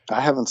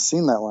 I haven't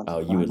seen that one. Oh,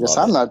 you would I guess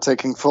love I'm it. not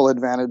taking full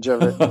advantage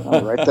of it.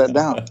 I'll write that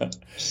down.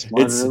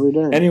 Smarter Every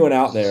Day. Anyone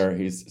out there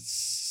who's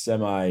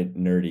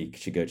semi-nerdy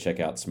should go check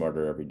out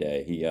Smarter Every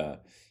Day.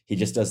 He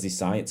just does these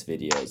science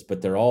videos,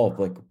 but they're all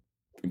like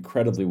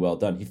incredibly well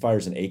done. He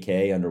fires an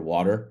AK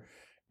underwater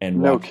and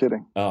no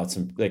kidding. Oh, it's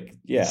like,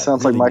 yeah.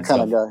 Sounds really like my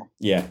kind of guy.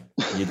 Yeah,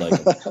 you'd like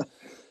him.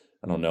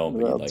 I don't know him,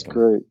 but you'd like him. That's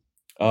great.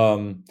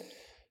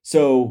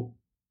 So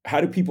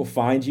how do people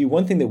find you?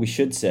 One thing that we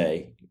should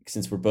say,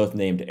 since we're both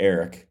named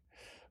Eric,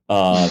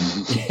 yeah,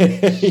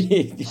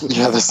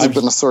 this has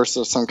been a source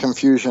of some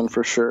confusion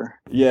for sure.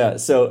 Yeah,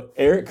 so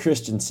Eric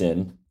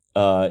Christensen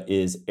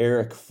is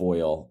Eric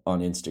Foil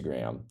on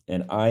Instagram,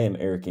 and I am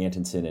Eric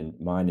Antonsen, and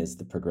mine is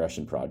the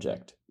Progression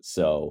Project.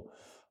 So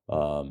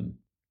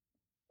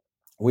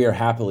we are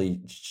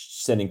happily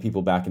sending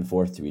people back and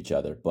forth to each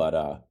other,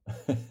 but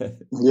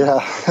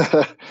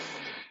yeah.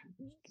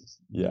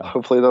 Yeah.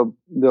 Hopefully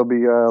there'll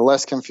be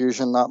less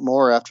confusion, not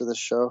more, after this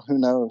show. Who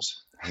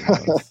knows?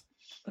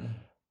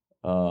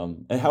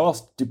 And how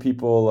else do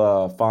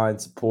people find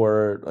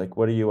support? Like,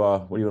 what do you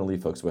want to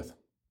leave folks with?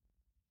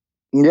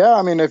 Yeah,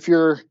 I mean, if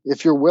you're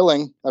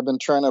willing, I've been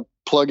trying to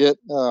plug it.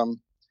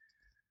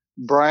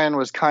 Brian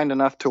was kind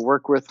enough to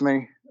work with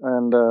me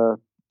and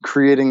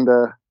creating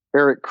the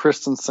Eric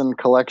Christensen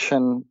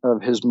collection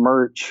of his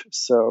merch.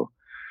 So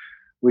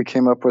we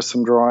came up with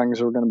some drawings.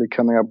 We're going to be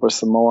coming up with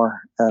some more.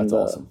 And that's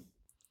awesome.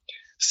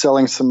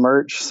 Selling some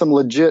merch. Some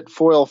legit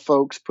foil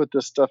folks put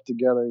this stuff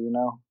together,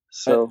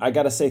 So I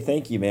got to say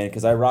thank you, man,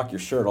 because I rock your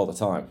shirt all the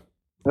time.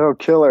 Oh,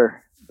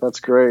 killer. That's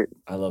great.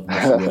 I love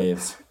mushy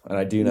waves, and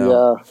I do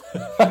know.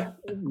 Yeah.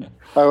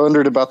 I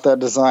wondered about that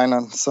design,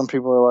 and some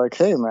people are like,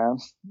 hey, man,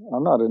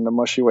 I'm not into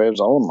mushy waves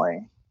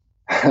only.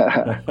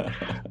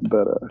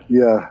 But,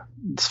 yeah,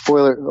 a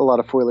lot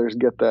of foilers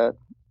get that.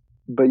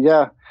 But,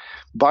 yeah,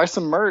 buy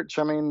some merch.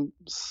 I mean,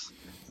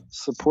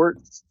 support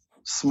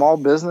small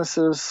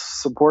businesses,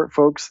 support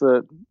folks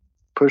that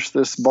push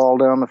this ball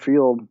down the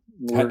field.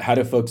 How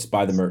do folks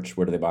buy the merch?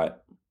 Where do they buy it?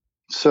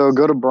 So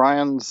go to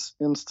Brian's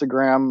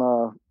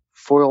Instagram,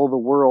 Foil the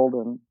World,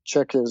 and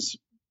check his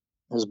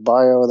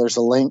bio. There's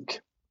a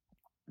link.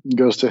 It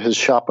goes to his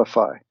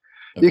Shopify.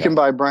 Okay. You can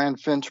buy Brian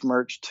Finch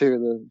merch too,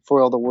 the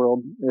Foil the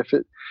World.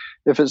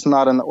 If it's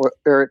not in the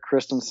Eric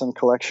Christensen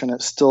collection,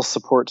 it still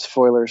supports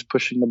foilers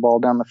pushing the ball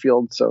down the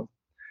field. So,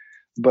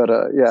 but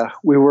yeah,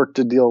 we worked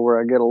a deal where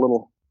I get a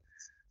little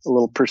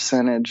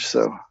percentage.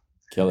 So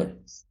killer.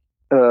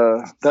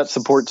 That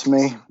supports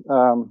me.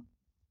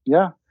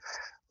 Yeah.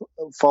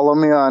 Follow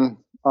me on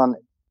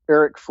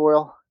Eric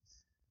Foil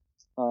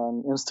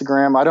on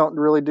Instagram. I don't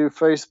really do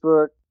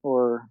Facebook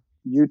or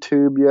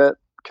YouTube yet.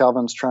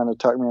 Calvin's trying to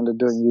talk me into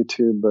doing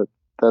YouTube, but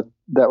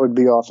that would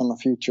be off in the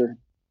future.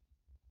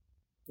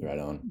 Right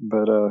on.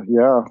 But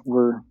yeah,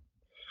 we're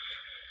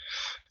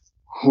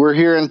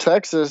here in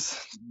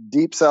Texas,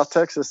 deep South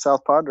Texas,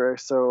 South Padre.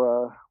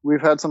 So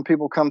we've had some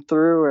people come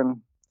through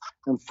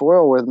and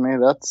foil with me.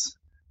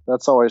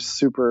 That's always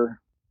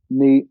super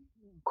neat,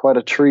 quite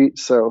a treat.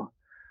 So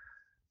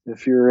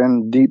if you're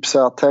in deep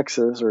South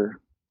Texas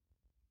or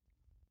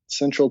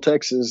Central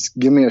Texas,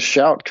 give me a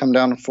shout. Come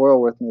down and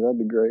foil with me. That'd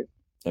be great.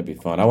 That'd be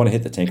fun. I want to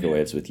hit the Tanker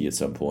Waves with you at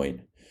some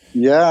point.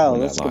 Yeah,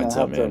 that's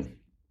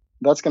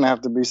gonna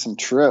have to be some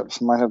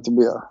trips. Might have to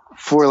be a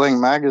Foiling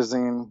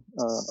Magazine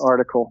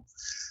article.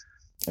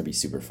 That'd be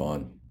super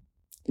fun.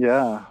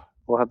 Yeah,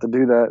 we'll have to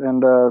do that.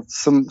 And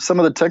some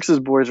of the Texas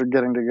boys are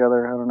getting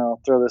together. I don't know.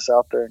 I'll throw this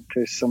out there in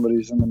case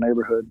somebody's in the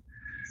neighborhood.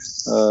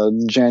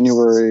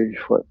 January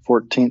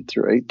 14th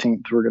through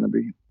 18th, we're going to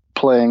be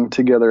playing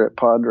together at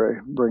Padre,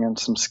 bringing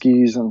some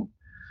skis and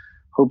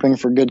hoping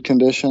for good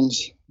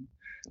conditions.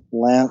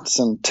 Lance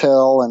and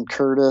Tell and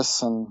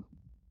Curtis and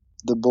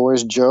the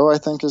boys, Joe, I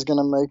think, is going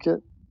to make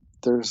it.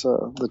 There's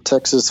the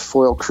Texas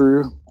Foil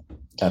crew.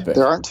 Epic.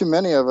 There aren't too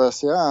many of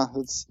us. Yeah,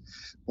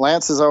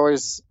 Lance is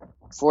always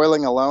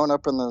foiling alone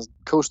up in the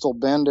coastal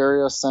Bend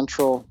area,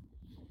 central,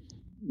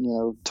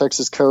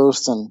 Texas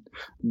coast, and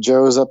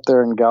Joe's up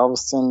there in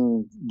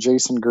Galveston,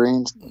 Jason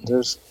Green.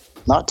 There's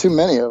not too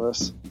many of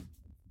us,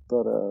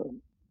 but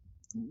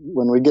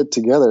when we get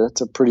together,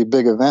 it's a pretty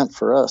big event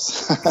for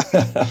us.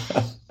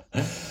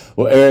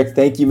 Well, Eric,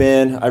 thank you,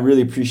 man. I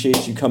really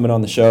appreciate you coming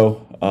on the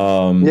show.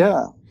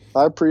 Yeah.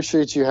 I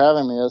appreciate you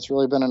having me. It's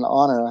really been an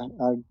honor.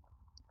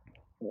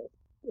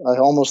 I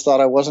almost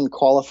thought I wasn't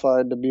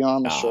qualified to be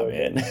on the Oh, show.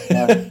 man.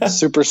 I'm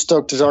super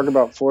stoked to talk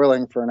about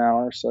foiling for an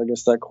hour, so I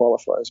guess that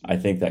qualifies me. I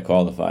think that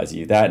qualifies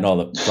you. That and all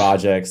the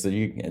projects that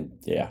and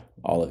yeah,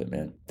 all of it,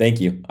 man. Thank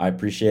you. I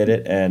appreciate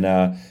it. And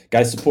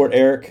guys, support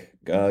Eric.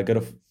 Go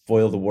to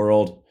Foil the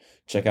World.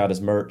 Check out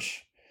his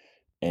merch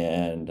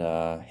and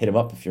hit him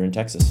up if you're in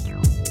Texas.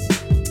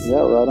 Yeah,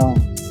 right on.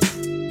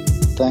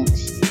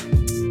 Thanks.